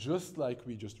 And just like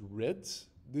we just read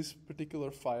this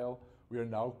particular file, we are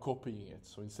now copying it.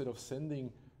 So instead of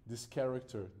sending this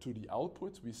character to the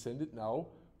output, we send it now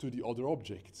to the other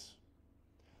object.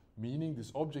 Meaning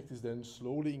this object is then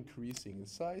slowly increasing in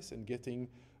size and getting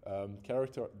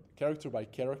character by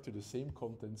character the same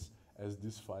contents as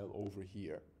this file over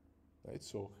here. Right?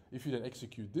 So if you then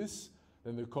execute this,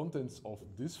 then the contents of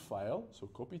this file, so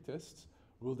copy test,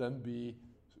 will then be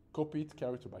copied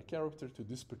character by character to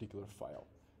this particular file.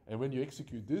 And when you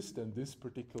execute this, then this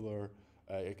particular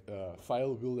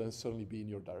file will then suddenly be in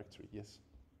your directory. Yes?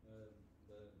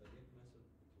 The get method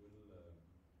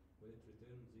will it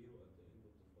return 0 at the end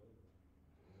of the file?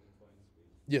 Will it find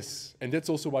space? Yes, and that's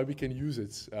also why we can use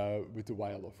it with the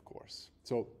while, of course.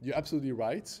 So you're absolutely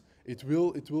right. It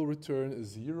will return a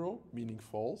 0, meaning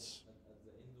false. At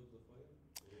the end of the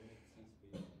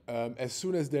file, it won't see space. As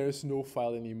soon as there is no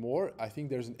file anymore, I think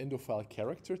there's an end of file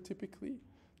character typically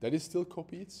that is still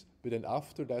copied, but then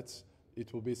after that,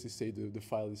 it will basically say the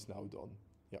file is now done.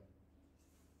 Yeah.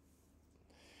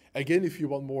 Again, if you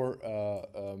want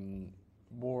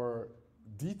more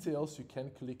details, you can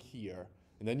click here,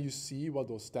 and then you see what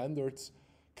those standard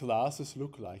classes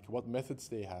look like, what methods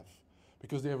they have.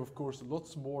 Because they have, of course,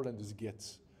 lots more than this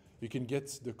get. You can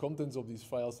get the contents of these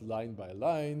files line by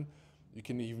line. You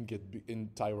can even get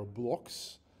entire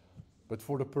blocks. But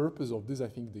for the purpose of this, I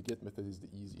think the get method is the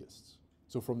easiest.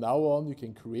 So from now on, you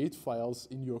can create files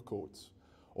in your code,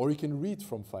 or you can read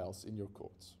from files in your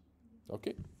code.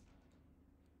 Okay?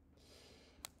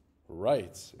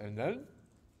 Right, and then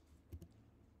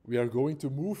we are going to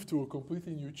move to a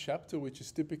completely new chapter, which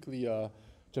is typically a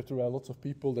chapter where lots of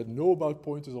people that know about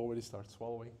pointers already start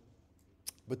swallowing.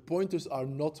 But pointers are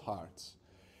not hard.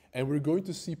 And we're going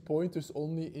to see pointers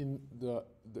only in the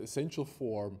essential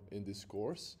form in this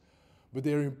course. But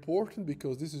they're important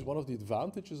because this is one of the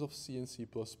advantages of C and C++.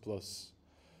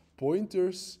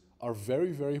 Pointers are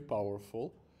very, very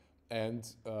powerful and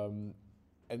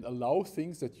allow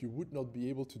things that you would not be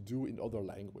able to do in other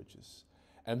languages.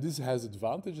 And this has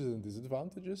advantages and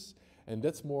disadvantages, and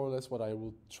that's more or less what I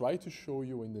will try to show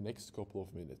you in the next couple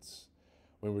of minutes,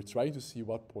 when we're trying to see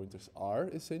what pointers are,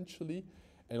 essentially,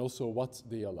 and also what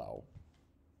they allow.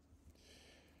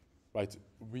 Right,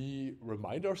 we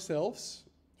remind ourselves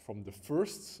from the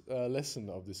first lesson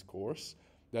of this course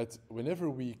that whenever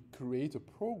we create a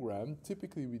program,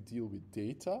 typically we deal with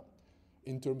data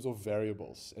in terms of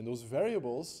variables. And those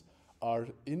variables are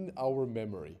in our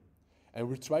memory. And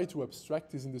we try to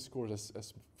abstract this in this course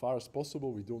as far as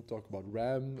possible. We don't talk about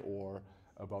RAM or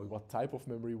about what type of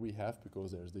memory we have,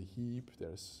 because there's the heap,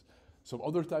 there's some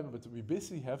other type, but we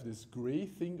basically have this gray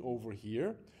thing over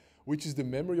here, which is the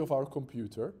memory of our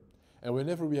computer. And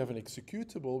whenever we have an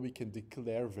executable, we can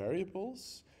declare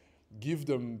variables, give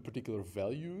them particular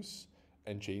values,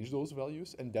 and change those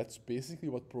values. And that's basically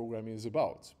what programming is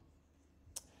about.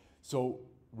 So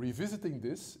revisiting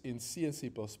this, in C and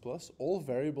C++, all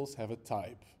variables have a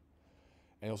type.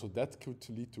 And also that could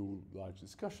lead to large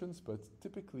discussions, but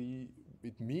typically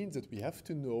it means that we have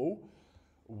to know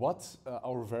what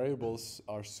our variables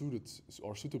are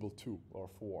suitable to or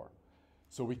for.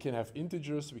 So we can have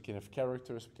integers, we can have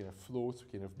characters, we can have floats,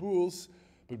 we can have bools,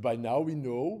 but by now we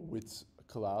know with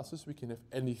classes we can have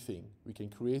anything. We can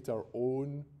create our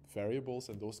own variables,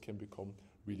 and those can become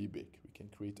really big. We can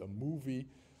create a movie,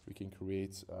 we can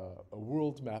create a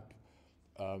world map,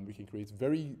 we can create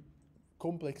very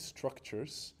complex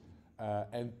structures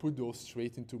and put those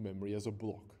straight into memory as a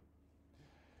block.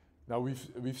 Now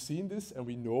we've seen this, and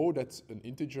we know that an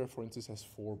integer, for instance, has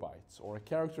 4 bytes, or a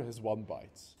character has 1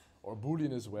 byte, or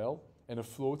Boolean as well, and a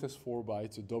float has 4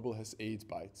 bytes, a double has 8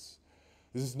 bytes.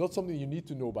 This is not something you need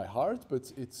to know by heart,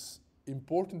 but it's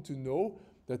important to know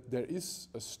that there is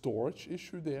a storage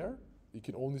issue there. You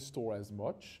can only store as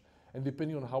much, and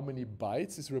depending on how many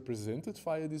bytes is represented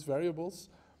via these variables,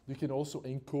 you can also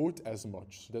encode as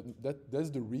much. So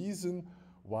that's the reason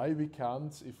why we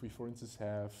can't, if we, for instance,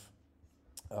 have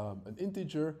an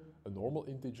integer, a normal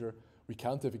integer, we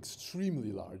can't have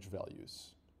extremely large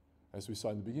values. As we saw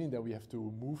in the beginning, that we have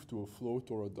to move to a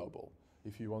float or a double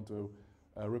if you want to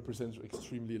represent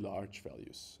extremely large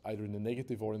values, either in the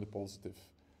negative or in the positive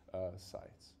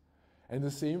sides. And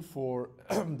the same for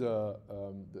the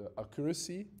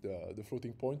accuracy, the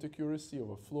floating point accuracy of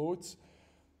a float.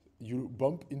 You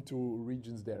bump into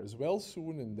regions there as well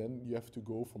soon, and then you have to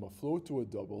go from a float to a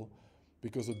double,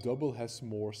 because a double has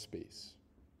more space.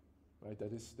 Right?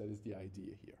 That is the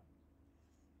idea here.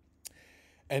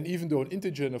 And even though an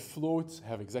integer and a float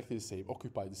have exactly the same,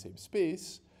 occupy the same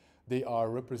space, they are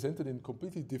represented in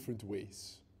completely different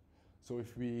ways. So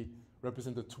if we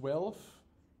represent a 12,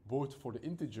 both for the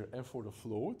integer and for the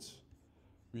float,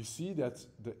 we see that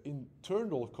the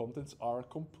internal contents are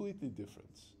completely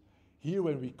different. Here,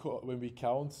 when we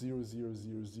count 0, 0,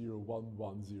 0, 0, 1,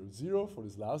 1, 0, 0 for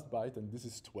this last byte, and this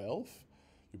is 12,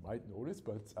 you might notice,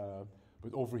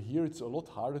 but over here it's a lot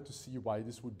harder to see why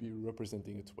this would be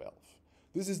representing a 12.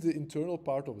 This is the internal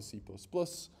part of a C++,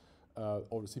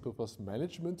 or the C++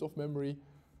 management of memory,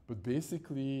 but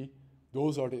basically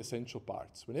those are the essential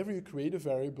parts. Whenever you create a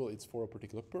variable, it's for a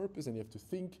particular purpose, and you have to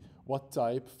think what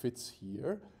type fits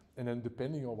here, and then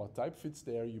depending on what type fits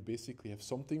there, you basically have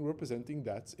something representing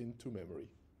that into memory.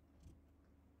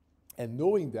 And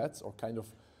knowing that, or kind of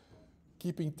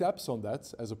keeping tabs on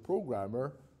that as a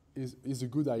programmer, is a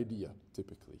good idea,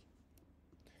 typically.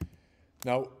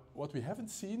 Now, what we haven't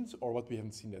seen, or what we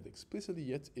haven't seen that explicitly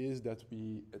yet, is that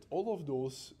all of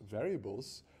those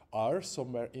variables are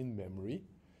somewhere in memory,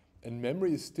 and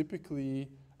memory is typically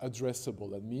addressable.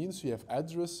 That means you have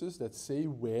addresses that say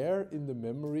where in the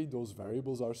memory those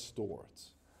variables are stored.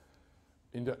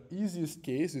 In the easiest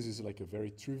case, this is like a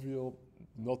very trivial,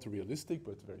 not realistic,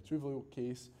 but very trivial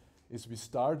case, is we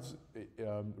start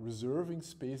reserving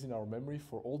space in our memory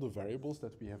for all the variables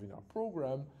that we have in our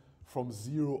program from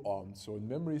 0 on. So in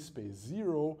memory space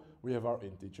 0, we have our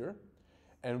integer.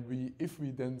 And if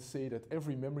we then say that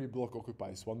every memory block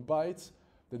occupies 1 byte,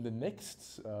 then the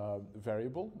next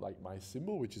variable, like my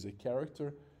symbol, which is a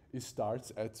character,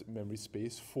 starts at memory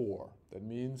space 4. That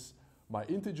means my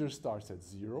integer starts at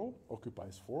 0,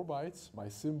 occupies 4 bytes. My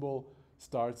symbol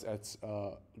starts at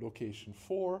location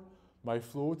 4. My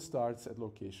float starts at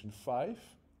location 5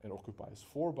 and occupies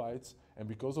 4 bytes. And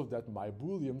because of that, my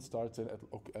Boolean starts at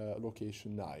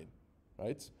location 9,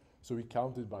 right? So we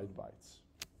counted by bytes.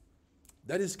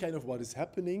 That is kind of what is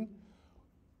happening.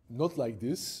 Not like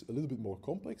this, a little bit more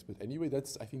complex, but anyway,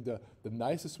 that's, I think, the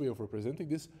nicest way of representing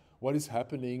this, what is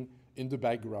happening in the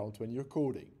background when you're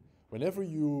coding. Whenever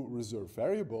you reserve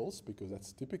variables, because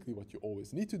that's typically what you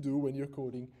always need to do when you're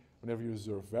coding, whenever you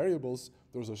reserve variables,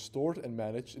 those are stored and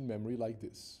managed in memory like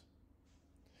this.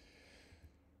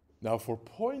 Now for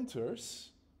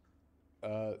pointers,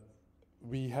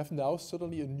 we have now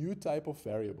suddenly a new type of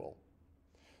variable.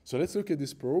 So let's look at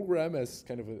this program as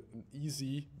kind of an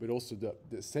easy, but also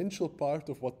the essential part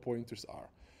of what pointers are.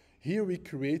 Here we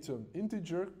create an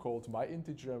integer called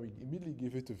myInteger, and we immediately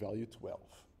give it the value 12.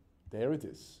 There it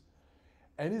is.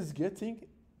 And it's getting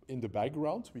in the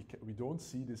background. We don't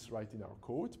see this right in our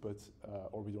code, but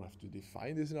or we don't have to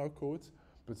define this in our code.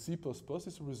 But C++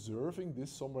 is reserving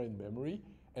this somewhere in memory,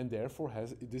 and therefore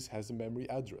this has a memory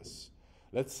address.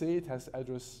 Let's say it has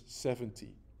address 70,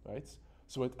 right?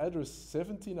 So at address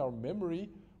 70 in our memory,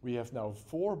 we have now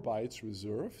 4 bytes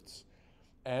reserved,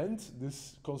 and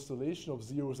this constellation of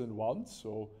zeros and ones,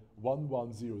 so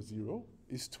 1100,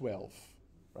 is 12,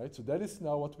 right? So that is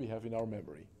now what we have in our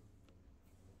memory.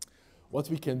 What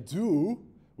we can do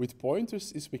with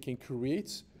pointers is we can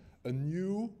create a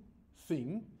new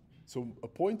thing. So a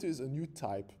pointer is a new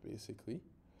type, basically,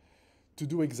 to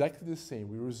do exactly the same.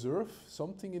 We reserve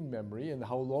something in memory, and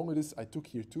how long it is, I took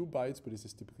here 2 bytes, but this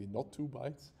is typically not 2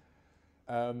 bytes,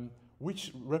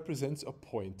 which represents a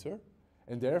pointer,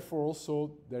 and therefore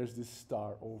also there's this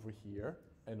star over here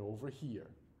and over here.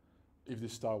 If the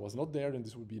star was not there, then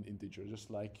this would be an integer,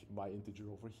 just like my integer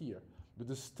over here. But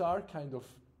the star kind of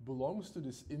belongs to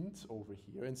this int over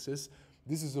here and says,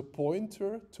 this is a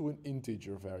pointer to an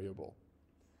integer variable.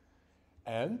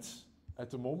 And at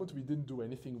the moment, we didn't do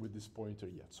anything with this pointer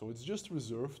yet. So it's just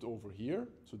reserved over here.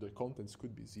 So the contents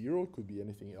could be 0, could be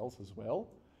anything else as well.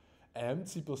 And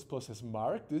C++ has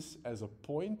marked this as a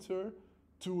pointer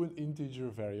to an integer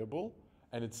variable,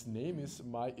 and its name is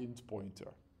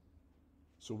myIntPointer.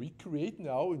 So we create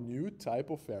now a new type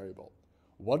of variable.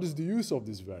 What is the use of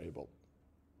this variable?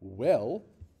 Well,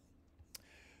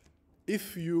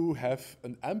 if you have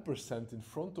an ampersand in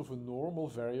front of a normal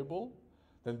variable,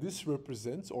 then this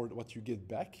represents, or what you get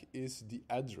back is the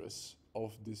address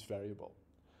of this variable.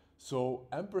 So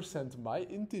ampersand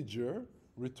myInteger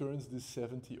returns this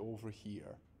 70 over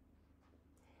here.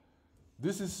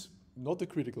 This is not a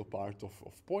critical part of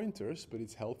pointers, but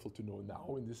it's helpful to know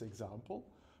now in this example,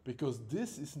 because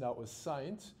this is now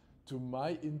assigned to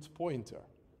myIntPointer.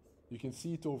 You can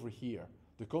see it over here.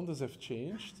 The contents have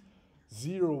changed.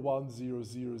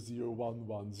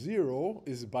 01000110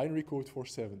 is a binary code for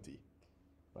 70.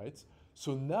 Right?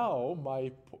 So now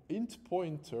my int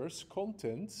pointer's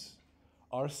contents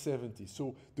are 70.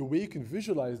 So the way you can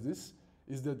visualize this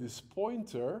is that this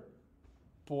pointer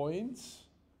points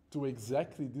to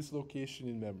exactly this location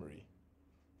in memory.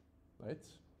 Right?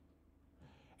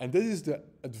 And that is the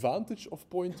advantage of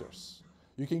pointers.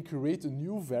 You can create a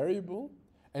new variable,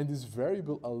 and this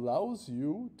variable allows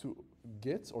you to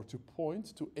get or to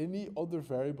point to any other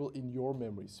variable in your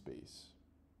memory space,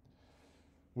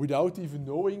 without even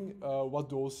knowing what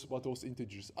those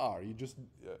integers are. You just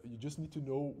need to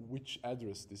know which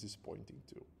address this is pointing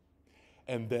to.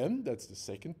 And then, that's the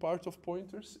second part of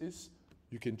pointers, is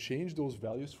you can change those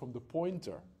values from the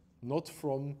pointer, not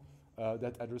from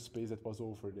that address space that was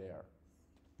over there.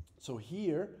 So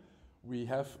here, we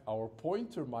have our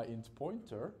pointer,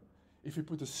 myIntPointer. If you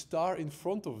put a star in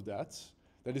front of that,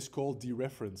 that is called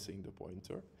dereferencing the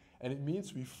pointer. And it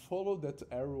means we follow that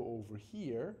arrow over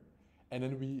here, and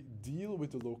then we deal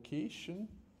with the location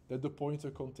that the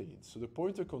pointer contains. So the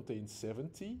pointer contains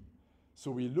 70. So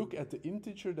we look at the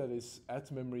integer that is at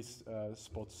memory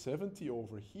spot 70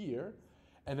 over here,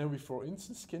 and then we, for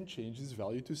instance, can change this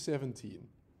value to 17,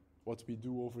 what we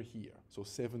do over here. So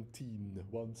 17,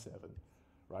 17,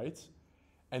 right?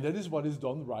 And that is what is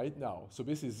done right now. So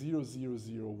basically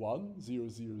 0001,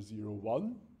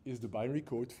 0001 is the binary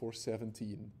code for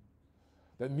 17.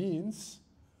 That means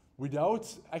without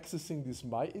accessing this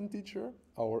myInteger,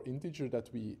 our integer that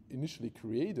we initially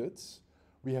created,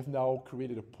 we have now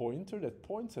created a pointer that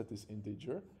points at this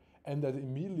integer, and that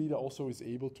immediately also is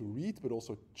able to read but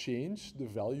also change the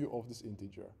value of this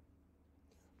integer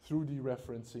through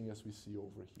dereferencing, as we see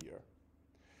over here.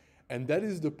 And that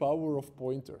is the power of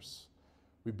pointers.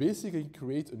 We basically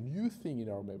create a new thing in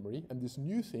our memory, and this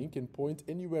new thing can point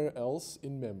anywhere else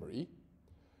in memory,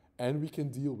 and we can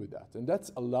deal with that. And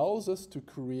that allows us to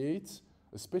create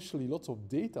especially lots of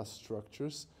data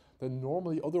structures that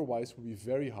normally otherwise would be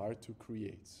very hard to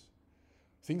create.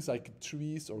 Things like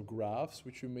trees or graphs,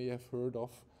 which you may have heard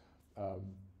of,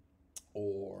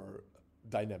 or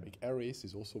dynamic arrays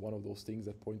is also one of those things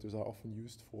that pointers are often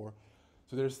used for.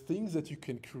 So there's things that you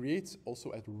can create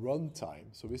also at runtime.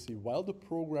 So basically, while the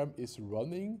program is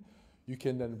running, you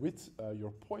can then, with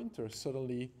your pointer,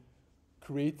 suddenly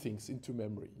create things into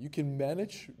memory. You can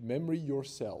manage memory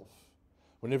yourself.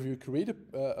 Whenever you create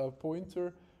a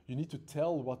pointer, you need to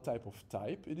tell what type of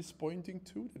type it is pointing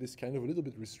to. That is kind of a little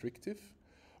bit restrictive.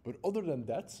 But other than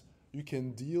that, you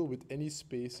can deal with any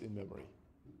space in memory.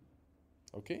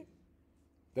 Okay?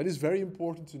 That is very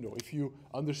important to know. If you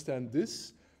understand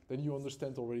this, then you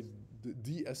understand already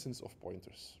the essence of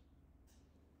pointers.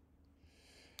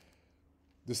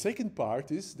 The second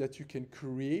part is that you can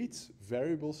create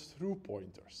variables through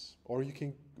pointers, or you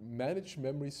can manage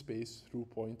memory space through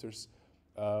pointers,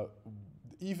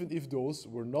 even if those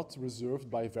were not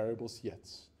reserved by variables yet.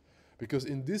 Because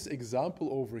in this example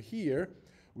over here,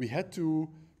 we had to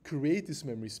create this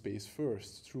memory space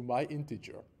first through my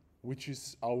integer, which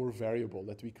is our variable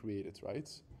that we created, right?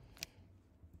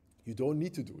 You don't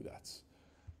need to do that.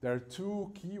 There are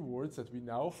two keywords that we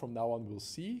now, from now on, will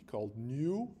see, called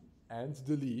new and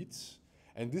delete,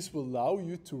 and this will allow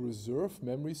you to reserve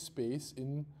memory space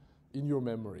in your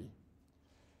memory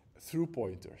through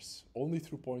pointers. Only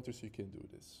through pointers you can do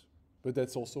this, but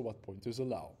that's also what pointers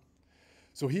allow.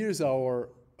 So here's our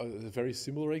very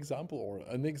similar example, or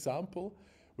an example,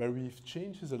 where we've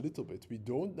changed this a little bit. We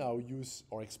don't now use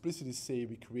or explicitly say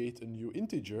we create a new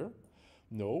integer.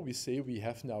 No, we say we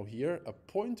have now here a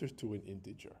pointer to an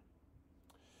integer.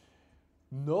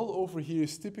 Null over here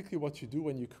is typically what you do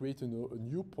when you create a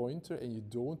new pointer and you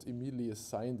don't immediately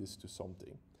assign this to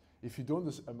something. If you don't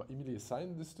immediately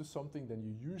assign this to something, then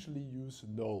you usually use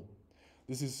null.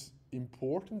 This is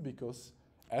important because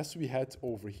as we had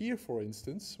over here, for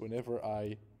instance, whenever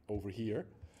I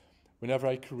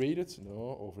created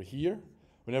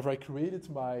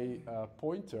my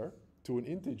pointer to an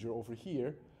integer over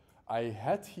here, I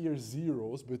had here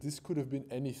zeros, but this could have been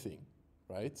anything,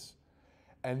 right?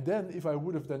 And then if I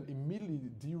would have then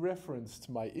immediately dereferenced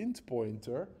my int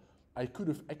pointer, I could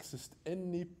have accessed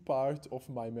any part of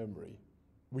my memory,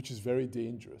 which is very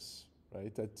dangerous,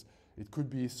 right? That it could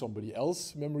be somebody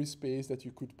else's memory space that you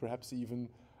could perhaps even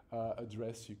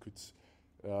address. You could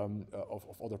of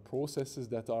other processes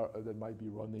that might be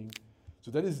running.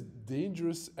 So that is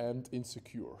dangerous and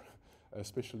insecure,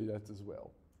 especially that as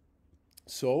well.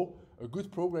 So a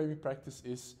good programming practice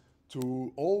is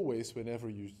to always, whenever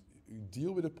you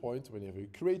deal with a pointer, whenever you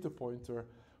create a pointer,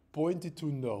 point it to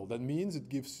null. That means it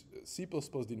gives C++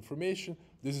 the information,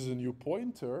 this is a new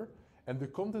pointer, and the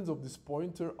contents of this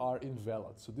pointer are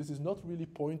invalid. So this is not really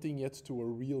pointing yet to a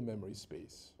real memory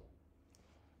space.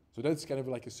 So that's kind of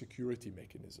like a security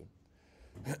mechanism.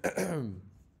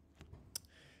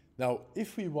 Now,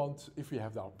 if we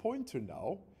have our pointer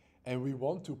now, and we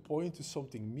want to point to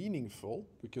something meaningful,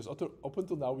 because up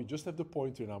until now we just have the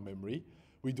pointer in our memory,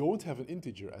 we don't have an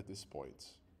integer at this point,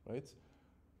 right?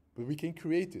 But we can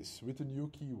create this with a new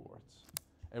keyword.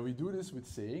 And we do this with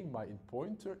saying my int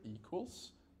pointer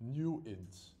equals new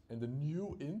int. And the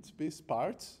new int base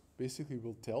part basically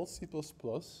will tell C++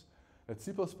 that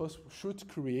C++ should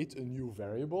create a new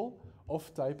variable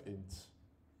of type int.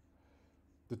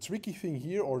 The tricky thing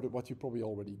here, or what you probably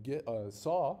already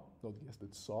saw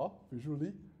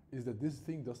visually, is that this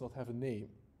thing does not have a name.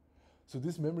 So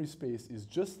this memory space is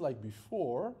just like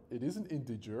before. It is an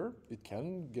integer. It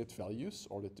can get values,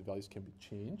 or that the values can be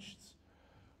changed.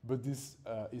 But this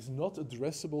is not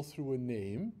addressable through a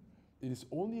name. It is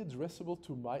only addressable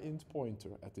to my int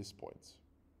pointer at this point,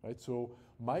 right? So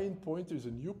my int pointer is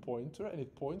a new pointer, and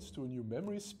it points to a new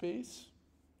memory space,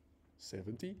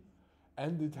 70,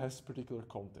 and it has particular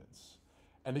contents.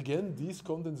 And again, these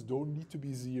contents don't need to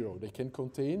be 0. They can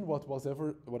contain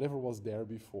whatever was there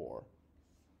before.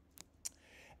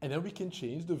 And then we can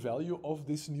change the value of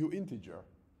this new integer,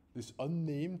 this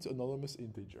unnamed anonymous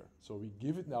integer. So we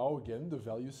give it now again the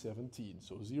value 17.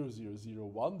 So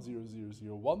 0001,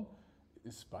 0001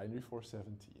 is binary for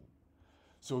 17.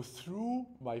 So through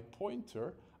my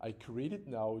pointer, I created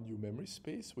now a new memory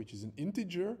space, which is an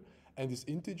integer, and this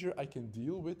integer I can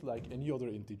deal with like any other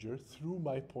integer through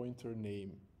my pointer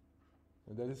name.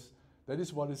 And that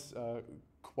is what is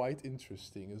quite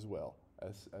interesting as well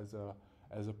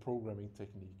as a programming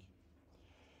technique.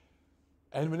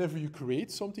 And whenever you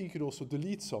create something, you can also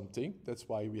delete something. That's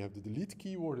why we have the delete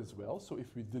keyword as well. So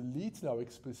if we delete now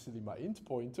explicitly my int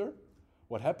pointer,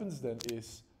 what happens then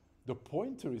is the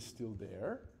pointer is still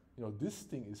there. You know, this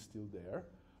thing is still there.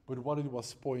 But what it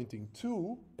was pointing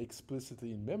to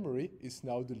explicitly in memory is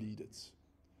now deleted.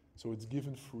 So it's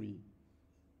given free,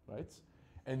 right?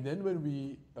 And then when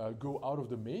we go out of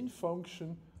the main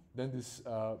function, then this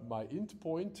my int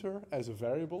pointer as a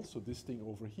variable, so this thing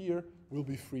over here, will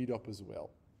be freed up as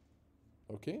well.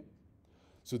 Okay?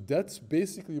 So that's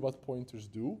basically what pointers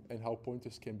do and how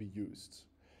pointers can be used.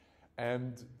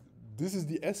 And this is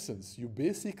the essence. You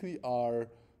basically are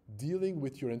dealing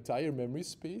with your entire memory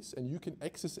space, and you can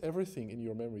access everything in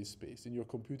your memory space, in your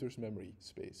computer's memory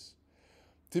space.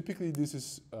 Typically, this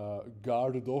is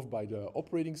guarded off by the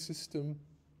operating system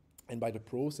and by the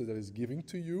process that is giving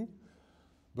to you.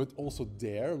 But also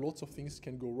there, lots of things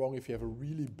can go wrong if you have a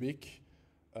really big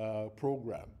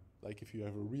program. Like if you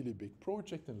have a really big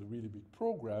project and a really big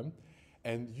program,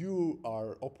 and you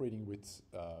are operating with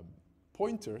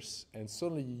pointers, and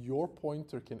suddenly your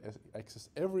pointer can access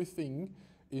everything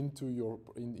into your,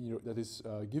 that is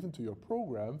given to your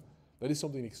program. That is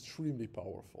something extremely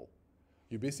powerful.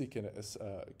 You basically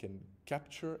can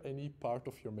capture any part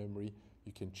of your memory.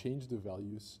 You can change the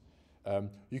values.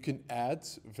 You can add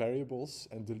variables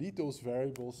and delete those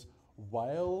variables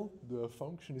while the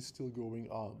function is still going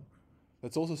on.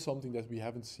 That's also something that we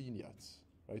haven't seen yet,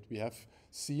 right? We have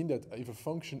seen that if a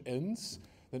function ends,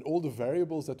 then all the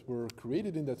variables that were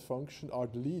created in that function are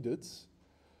deleted.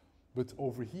 But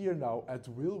over here now, at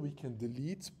will, we can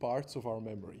delete parts of our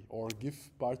memory or give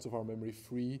parts of our memory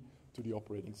free to the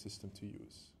operating system to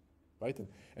use, right?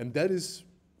 And that is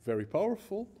very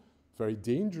powerful, very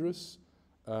dangerous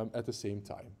at the same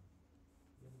time.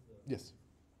 Yes?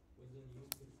 Will then you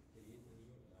could create a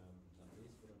new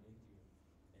address for an integer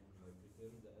and like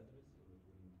return the address, or it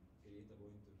will create a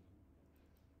pointer?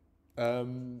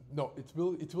 No,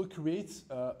 it will create,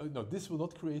 no, this will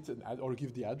not create an ad or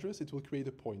give the address, it will create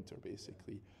a pointer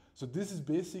basically. So this is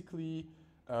basically,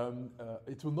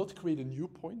 it will not create a new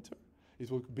pointer, it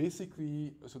will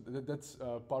basically, so that's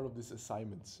part of this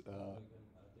assignment. Like a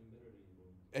temporary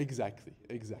pointer. Exactly,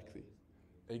 exactly,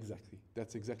 exactly.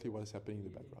 That's exactly what is happening in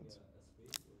the background. A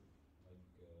space or like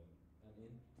an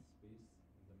int space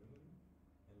in the memory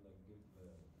and like give the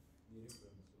reference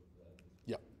of the address.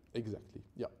 Yeah, exactly,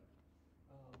 yeah.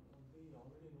 We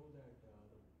already know that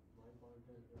my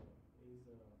pointer is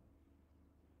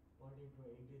pointing to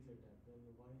an integer type. Then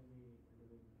why we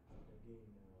didn't have again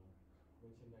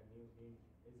mention that new int?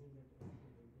 Isn't it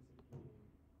implicitly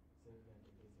saying that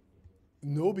it is integer?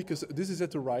 No, because this is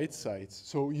at the right side.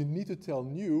 So you need to tell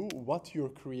new what you're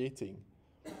creating.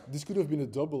 This could have been a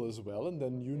double as well, and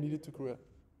then you needed to create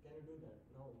Can you do that?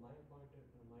 No, my pointer,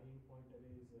 my int pointer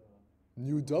is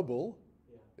new double.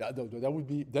 yeah. Yeah, that would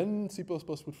be, then C++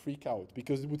 would freak out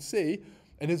because it would say,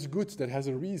 and it's good that has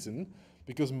a reason,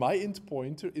 because my int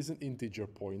pointer is an integer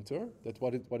pointer, that's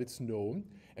what it's known,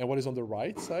 and what is on the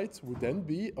right side would then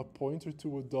be a pointer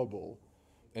to a double.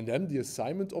 And then the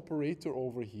assignment operator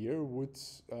over here would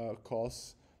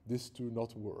cause this to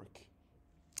not work.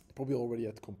 Probably already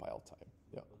at compile time,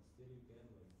 yeah. But still you can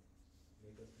like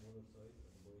make a smaller size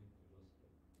and point to just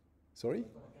like, Sorry?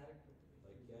 For a character.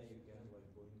 like yeah, you can like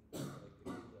point like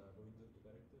create a pointer to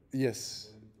character.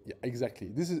 Yes. Point to Yeah, exactly.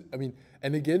 This is, I mean,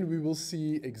 and again, we will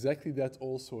see exactly that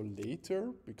also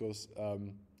later because,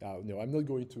 no, I'm not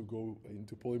going to go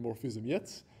into polymorphism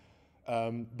yet.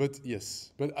 But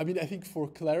yes, but I mean, I think for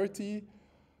clarity,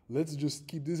 let's just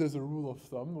keep this as a rule of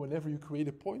thumb. Whenever you create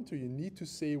a pointer, you need to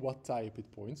say what type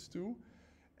it points to.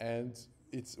 And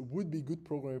it would be good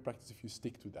programming practice if you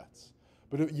stick to that.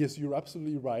 But yes, you're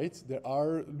absolutely right. There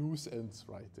are loose ends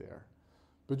right there.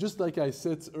 But just like I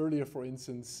said earlier, for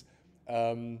instance,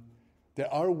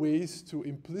 there are ways to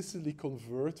implicitly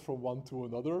convert from one to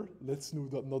another. Let's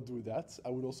not do that. I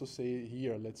would also say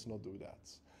here, let's not do that.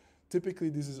 Typically,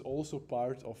 this is also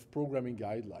part of programming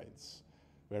guidelines,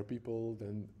 where people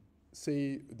then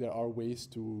say there are ways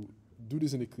to do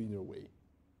this in a cleaner way.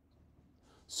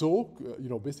 So,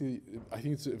 basically, I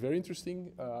think it's very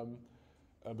interesting,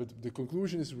 but the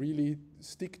conclusion is really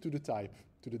stick to the type,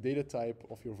 to the data type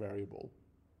of your variable.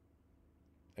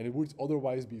 And it would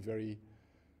otherwise be very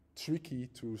tricky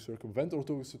to circumvent or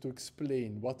to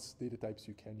explain what data types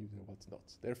you can use and what not.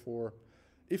 Therefore,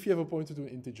 if you have a pointer to an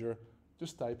integer,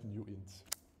 just type new int,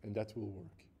 and that will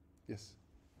work. Yes?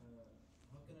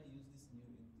 How can I use this new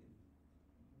int?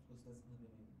 Because that's not a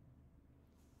name.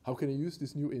 How can I use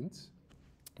this new int?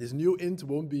 This new int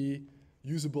won't be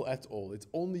usable at all. It's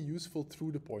only useful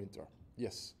through the pointer.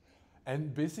 Yes.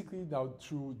 And basically now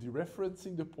through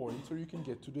dereferencing the pointer, you can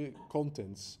get to the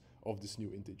contents of this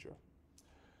new integer.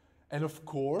 And of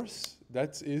course,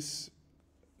 that is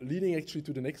leading actually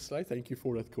to the next slide. Thank you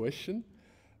for that question.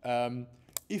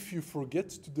 If you forget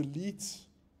to delete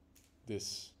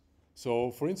this.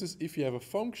 So for instance, if you have a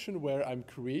function where I'm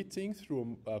creating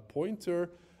through a pointer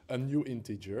a new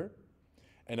integer,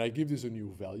 and I give this a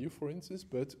new value, for instance,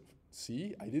 but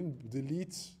see, I didn't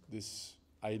delete this.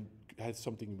 I had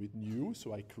something with new,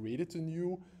 so I created a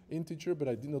new integer, but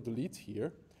I did not delete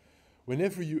here.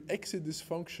 Whenever you exit this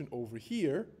function over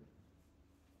here,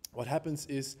 what happens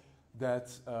is that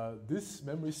this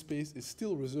memory space is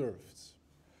still reserved.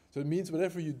 So it means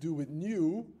whatever you do with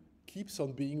new keeps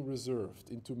on being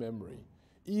reserved into memory,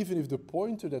 even if the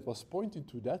pointer that was pointing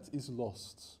to that is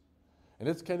lost. And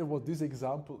that's kind of what this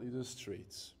example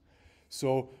illustrates.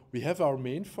 So we have our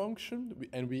main function,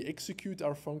 and we execute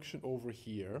our function over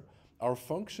here. Our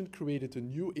function created a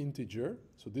new integer.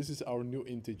 So this is our new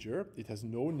integer. It has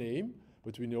no name,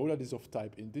 but we know that it's of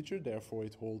type integer, therefore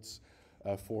it holds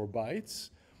 4 bytes.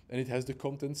 and it has the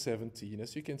content 17,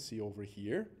 as you can see over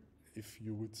here, if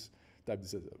you would type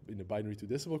this in a binary to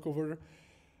decimal converter.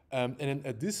 And then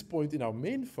at this point in our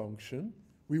main function,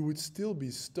 we would still be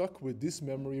stuck with this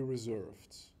memory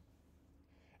reserved.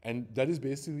 And that is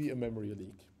basically a memory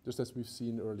leak, just as we've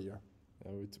seen earlier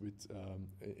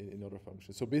in other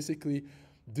functions. So basically,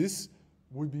 this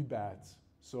would be bad.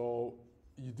 So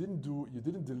you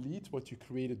didn't delete what you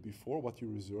created before, what you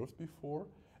reserved before,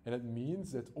 and it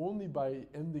means that only by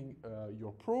ending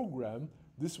your program,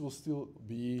 this will still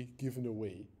be given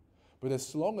away. But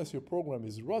as long as your program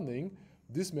is running,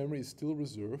 this memory is still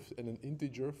reserved, and an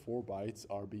integer 4 bytes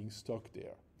are being stuck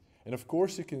there. And of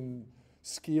course, you can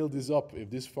scale this up. If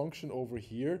this function over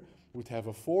here would have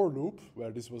a for loop,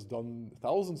 where this was done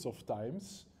thousands of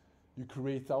times, you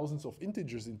create thousands of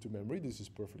integers into memory. This is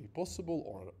perfectly possible,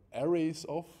 or arrays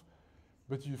of,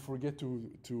 but you forget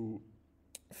to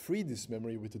free this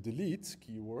memory with the delete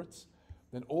keywords,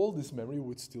 then all this memory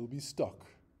would still be stuck.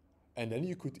 And then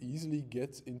you could easily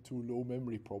get into low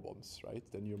memory problems, right?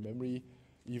 Then your memory,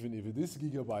 even if it is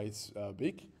gigabytes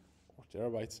big, or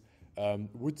terabytes,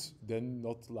 would then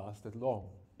not last that long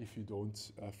if you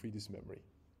don't free this memory.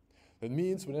 That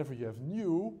means whenever you have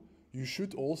new, you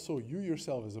should also, you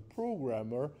yourself as a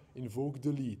programmer, invoke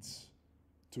delete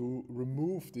to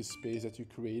remove this space that you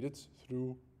created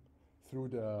through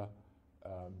the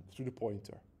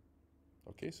pointer.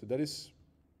 Okay, so that is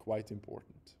quite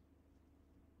important.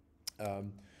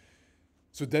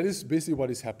 So that is basically what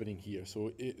is happening here.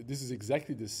 So this is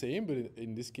exactly the same, but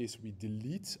in this case we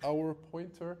delete our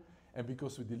pointer, and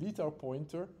because we delete our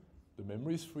pointer, the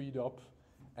memory is freed up,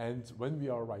 and when we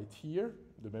are right here,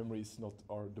 the memory is not,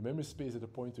 or the memory space that the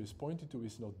pointer is pointing to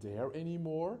is not there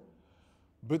anymore.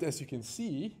 But as you can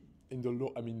see, in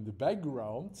the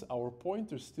background, our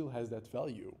pointer still has that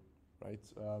value, right?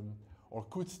 Or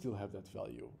could still have that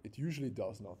value. It usually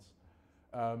does not.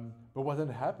 But what then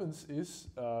happens is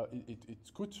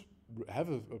it could have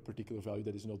a particular value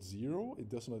that is not 0. It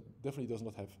definitely does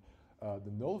not have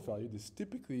the null value. This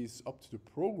typically is up to the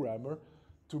programmer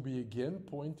to be again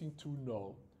pointing to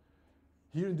null.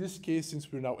 Here in this case, since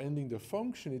we're now ending the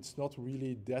function, it's not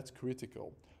really that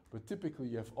critical. But typically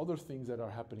you have other things that are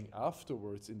happening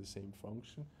afterwards in the same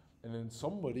function, and then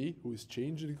somebody who is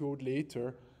changing the code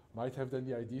later might have then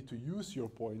the idea to use your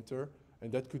pointer,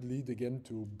 and that could lead again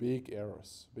to big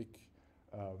errors,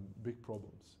 big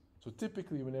problems. So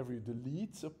typically whenever you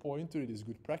delete a pointer, it is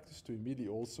good practice to immediately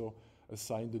also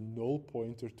assign the null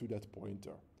pointer to that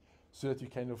pointer, so that you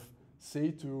kind of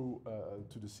say to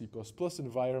the C++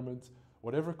 environment,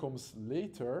 whatever comes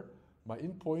later, my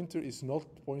in pointer is not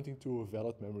pointing to a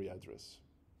valid memory address.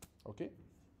 Okay?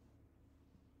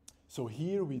 So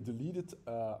here we deleted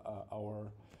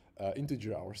our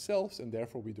integer ourselves, and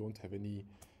therefore we don't have any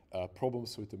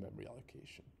problems with the memory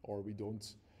allocation, or we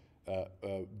don't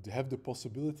have the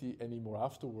possibility anymore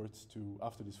afterwards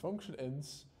after this function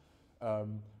ends.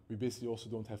 We basically also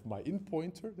don't have my in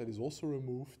pointer, that is also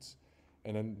removed,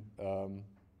 and then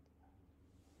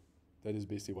that is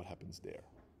basically what happens there.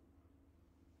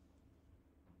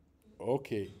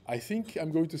 Okay, I think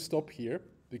I'm going to stop here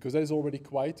because that is already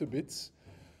quite a bit.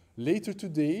 Later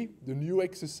today, the new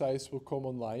exercise will come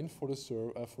online for the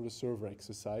server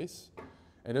exercise,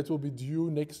 and that will be due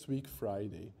next week,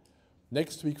 Friday.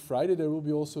 Next week, Friday, there will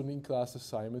be also an in-class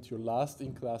assignment, your last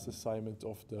in-class assignment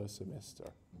of the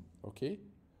semester. Okay?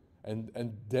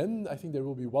 And then I think there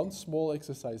will be one small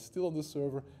exercise still on the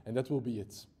server, and that will be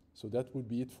it. So that would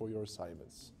be it for your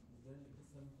assignments. Is there an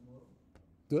assignment tomorrow?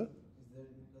 The? Is there an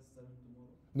assignment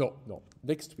tomorrow? No,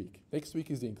 next week. Next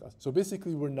week is the in-class. So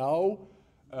basically we're now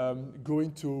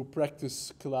going to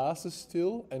practice classes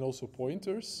still, and also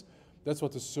pointers. That's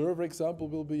what the server example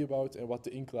will be about, and what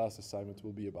the in-class assignment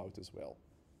will be about as well.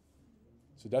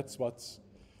 So that's what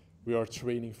we are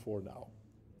training for now.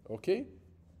 Okay?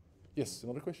 Yes,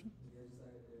 another question? Yes,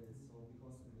 so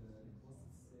because in the request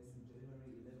it says in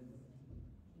January 11th,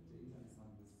 the in-class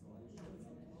assignment, so are you sure it's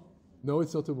not tomorrow? No,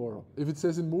 it's not tomorrow. If it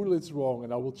says in Moodle, it's wrong,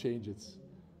 and I will change it.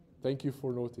 Thank you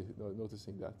for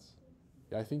noticing that.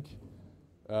 Yeah, I think.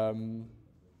 No,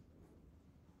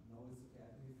 it's okay.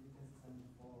 I think the in-class assignment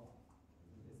before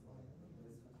this one,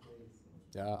 but it's for today.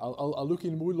 So. Yeah, I'll look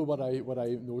in Moodle what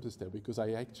I noticed there, because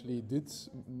I actually did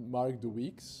mark the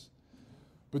weeks.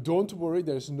 But don't worry,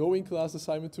 there's no in-class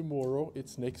assignment tomorrow.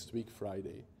 It's next week,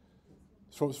 Friday.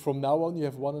 From now on, you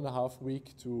have 1.5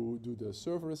 weeks to do the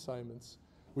server assignments,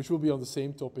 which will be on the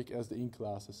same topic as the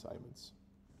in-class assignments.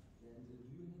 And do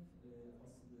you have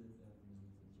also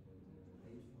the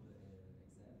date for the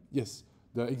exam? Yes,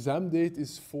 the exam date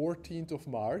is 14th of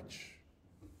March,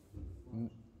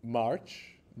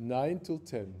 March 9 till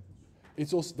 10.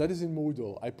 It's also, that is in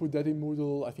Moodle. I put that in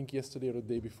Moodle, I think yesterday or the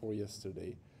day before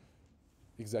yesterday.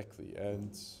 Exactly.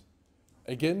 And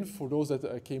again, for those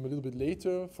that came a little bit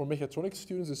later, for mechatronics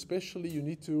students especially, you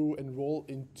need to enroll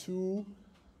in 2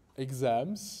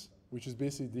 exams, which is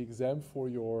basically the exam for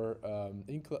your,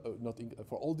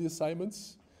 for all the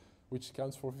assignments, which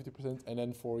counts for 50%, and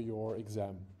then for your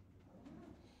exam.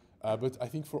 But I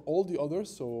think for all the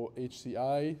others, so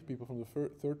HCI, people from the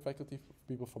 3rd faculty,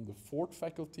 people from the 4th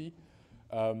faculty,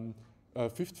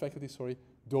 5th faculty, sorry,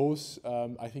 those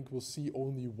I think will see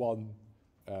only 1,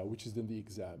 which is then the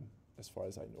exam, as far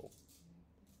as I know.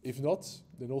 If not,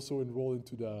 then also enroll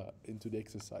into the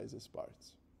exercises part.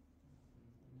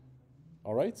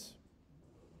 All right?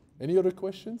 Any other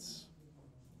questions?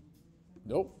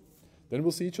 No? Then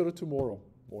we'll see each other tomorrow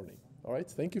morning. All right?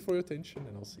 Thank you for your attention,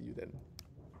 and I'll see you then.